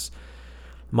mirrors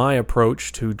my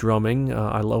approach to drumming.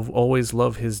 I always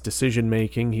love his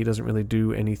decision-making. He doesn't really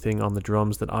do anything on the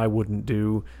drums that I wouldn't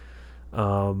do.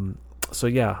 So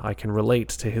yeah, I can relate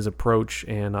to his approach,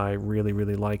 and I really,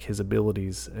 really like his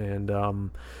abilities.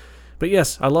 But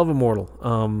yes, I love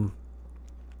Immortal.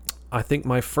 I think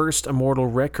my first Immortal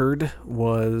record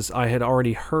was, I had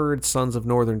already heard Sons of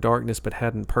Northern Darkness but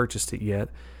hadn't purchased it yet.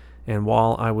 And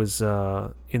while I was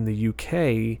in the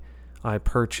UK, I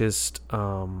purchased,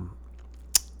 what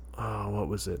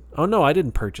was it? Oh no, I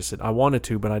didn't purchase it. I wanted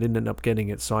to, but I didn't end up getting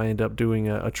it. So I ended up doing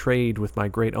a trade with my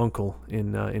great uncle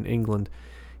in England.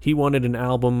 He wanted an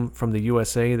album from the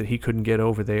USA that he couldn't get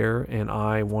over there, and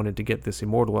I wanted to get this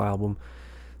Immortal album.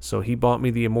 So he bought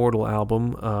me the Immortal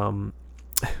album,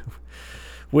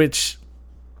 which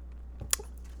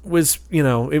was,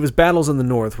 it was Battles in the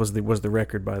North was the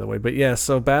record, by the way. But yeah,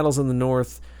 so Battles in the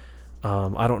North,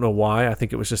 I don't know why. I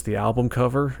think it was just the album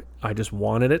cover. I just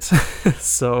wanted it.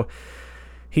 So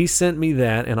he sent me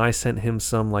that, and I sent him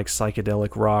some like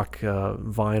psychedelic rock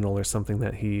vinyl or something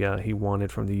that he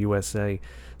wanted from the USA.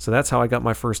 So that's how I got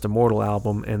my first Immortal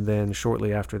album, and then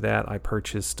shortly after that, I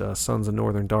purchased Sons of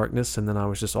Northern Darkness, and then I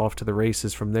was just off to the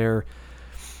races from there.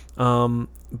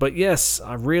 But yes,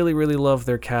 I really, really love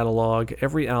their catalog.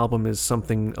 Every album is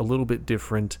something a little bit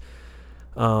different.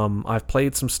 I've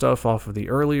played some stuff off of the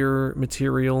earlier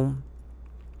material,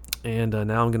 and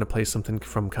now I'm going to play something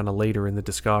from kind of later in the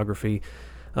discography.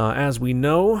 As we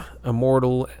know,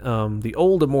 Immortal, the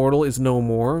old Immortal is no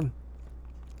more.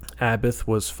 Abith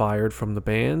was fired from the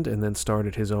band and then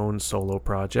started his own solo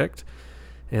project.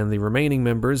 And the remaining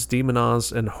members,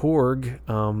 Demonaz and Horg,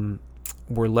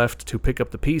 were left to pick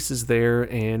up the pieces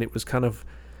there, and it was kind of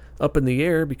up in the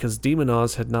air because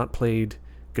Demonaz had not played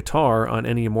guitar on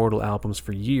any Immortal albums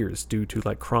for years due to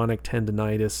like chronic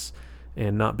tendinitis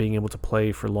and not being able to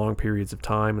play for long periods of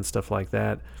time and stuff like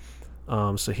that.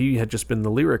 So he had just been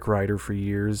the lyric writer for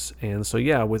years. And so,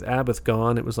 yeah, with Abith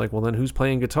gone, it was like, well, then who's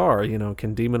playing guitar?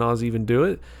 Can Demonaz even do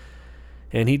it?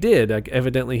 And he did.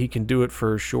 Evidently, he can do it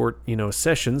for short,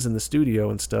 sessions in the studio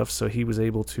and stuff. So he was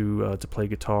able to play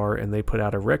guitar, and they put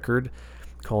out a record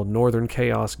called Northern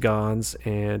Chaos Gods,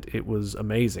 and it was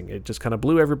amazing. It just kind of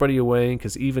blew everybody away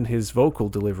because even his vocal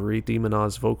delivery,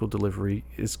 Demonaz's vocal delivery,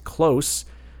 is close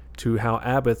to how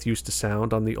Abith used to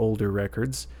sound on the older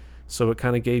records. So it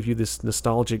kind of gave you this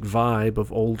nostalgic vibe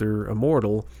of older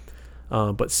Immortal.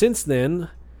 But since then,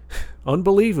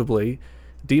 unbelievably,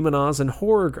 Demonaz and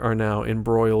Horg are now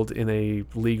embroiled in a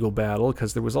legal battle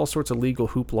because there was all sorts of legal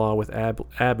hoopla with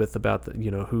Abith about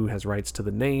who has rights to the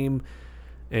name.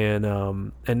 And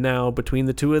now between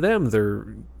the two of them, they're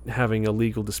having a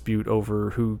legal dispute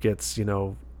over who gets,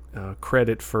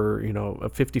 credit for, a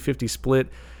 50-50 split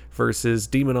versus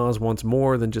Demonaz wants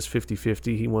more than just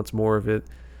 50-50. He wants more of it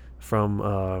from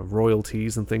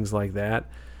royalties and things like that.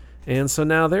 And so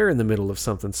now they're in the middle of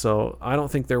something. So I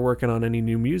don't think they're working on any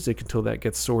new music until that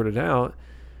gets sorted out.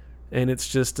 And it's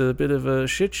just a bit of a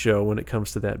shit show when it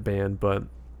comes to that band. But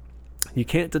you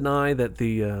can't deny that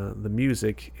the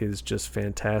music is just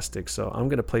fantastic. So I'm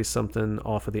going to play something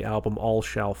off of the album All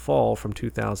Shall Fall from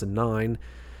 2009.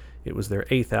 It was their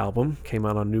 8th album, came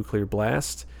out on Nuclear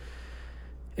Blast.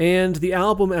 And the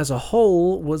album as a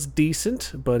whole was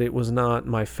decent, but it was not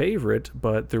my favorite.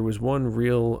 But there was one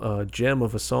real gem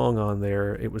of a song on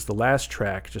there. It was the last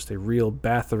track, just a real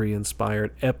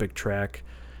Bathory-inspired epic track.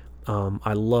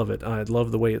 I love it. I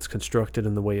love the way it's constructed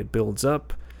and the way it builds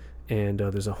up. And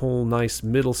there's a whole nice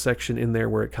middle section in there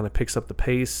where it kind of picks up the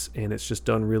pace, and it's just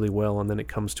done really well. And then it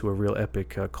comes to a real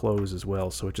epic close as well.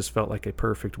 So it just felt like a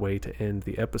perfect way to end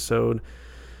the episode.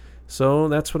 So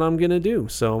that's what I'm going to do.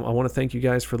 So I want to thank you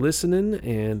guys for listening,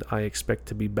 and I expect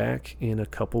to be back in a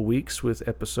couple weeks with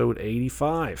episode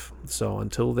 85. So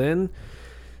until then,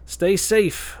 stay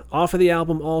safe. Off of the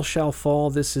album All Shall Fall,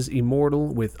 this is Immortal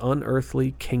with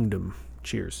Unearthly Kingdom.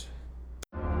 Cheers.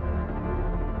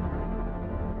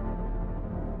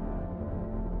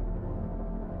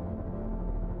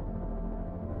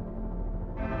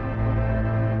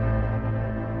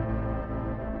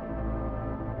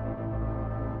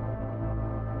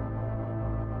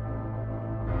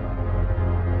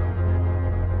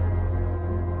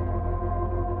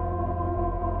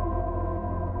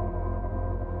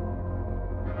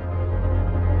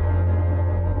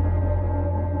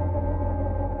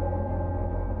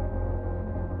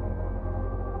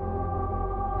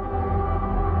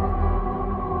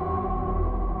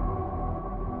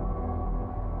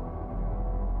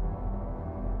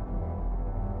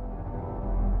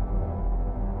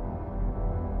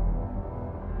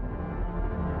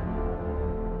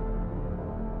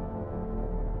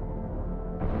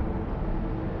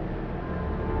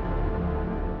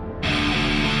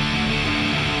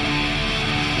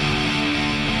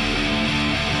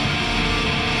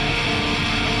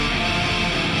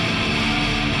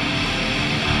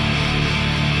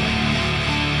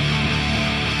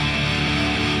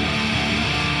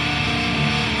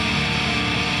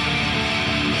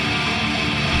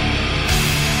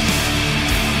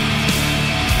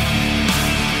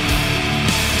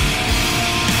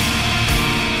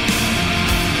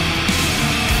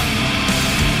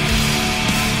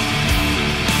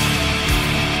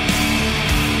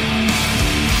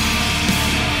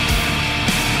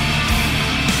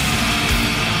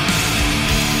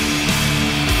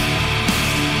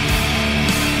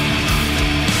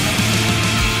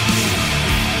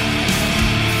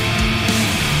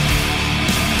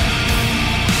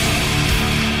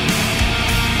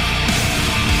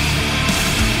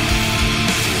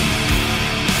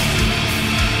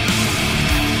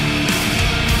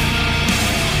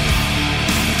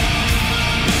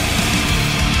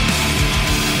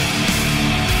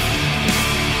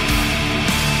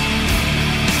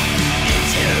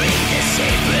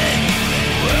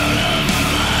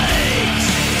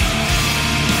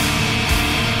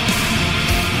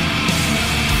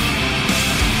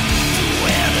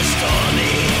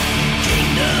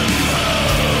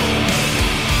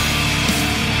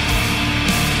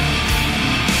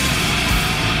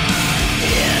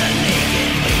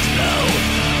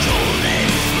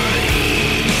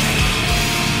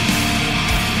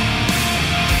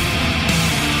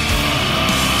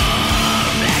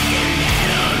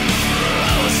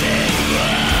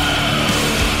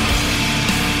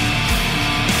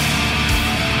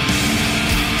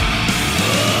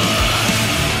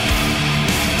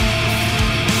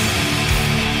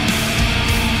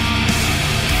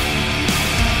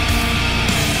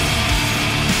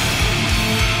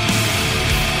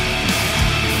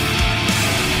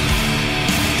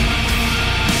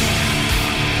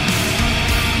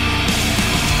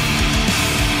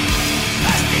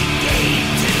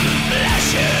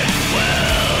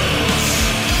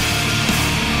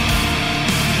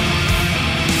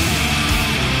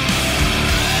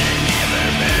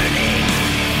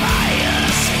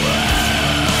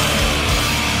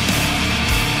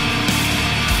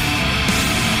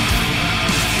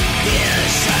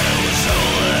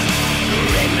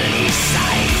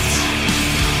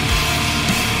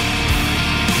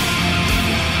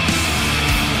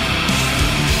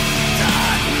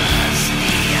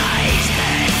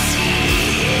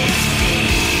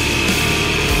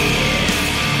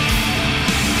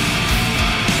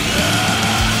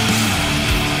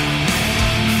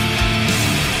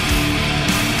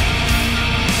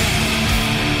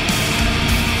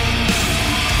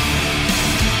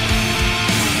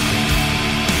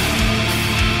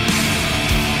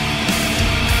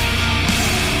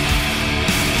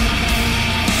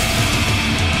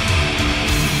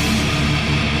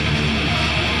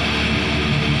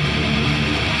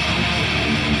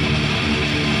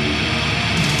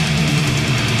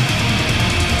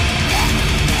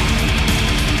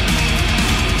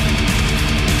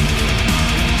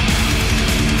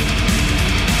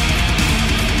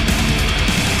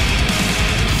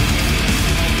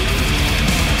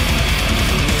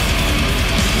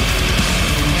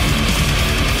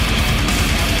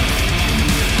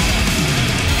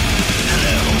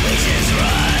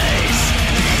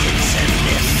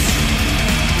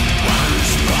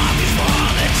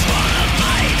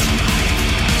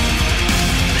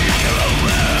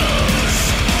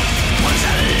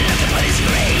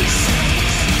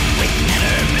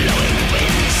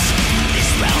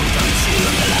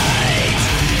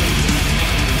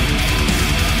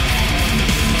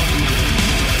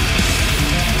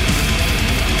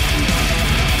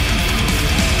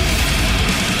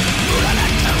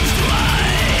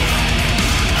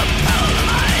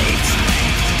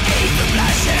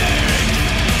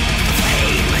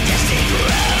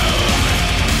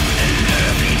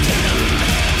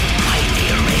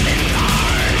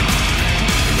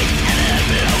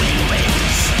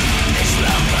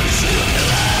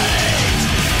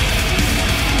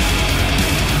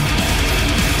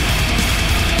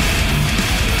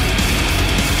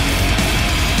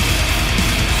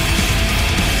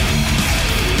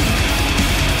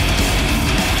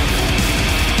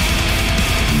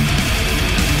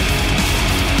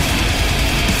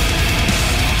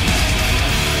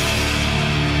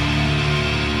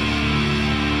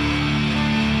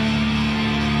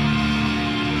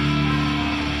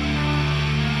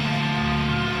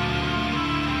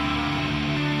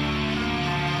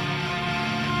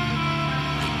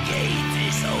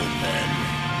 open,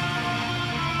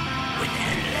 with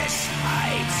endless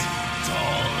heights,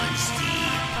 tall and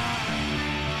steep.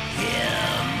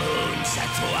 Here moons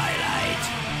at twilight,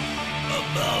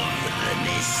 above the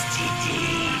misty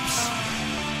deeps,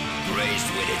 graced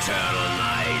with eternal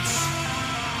nights,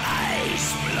 eyes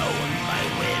blown by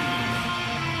wind,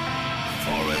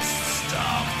 forests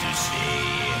dark to see.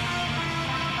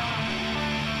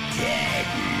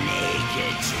 Dead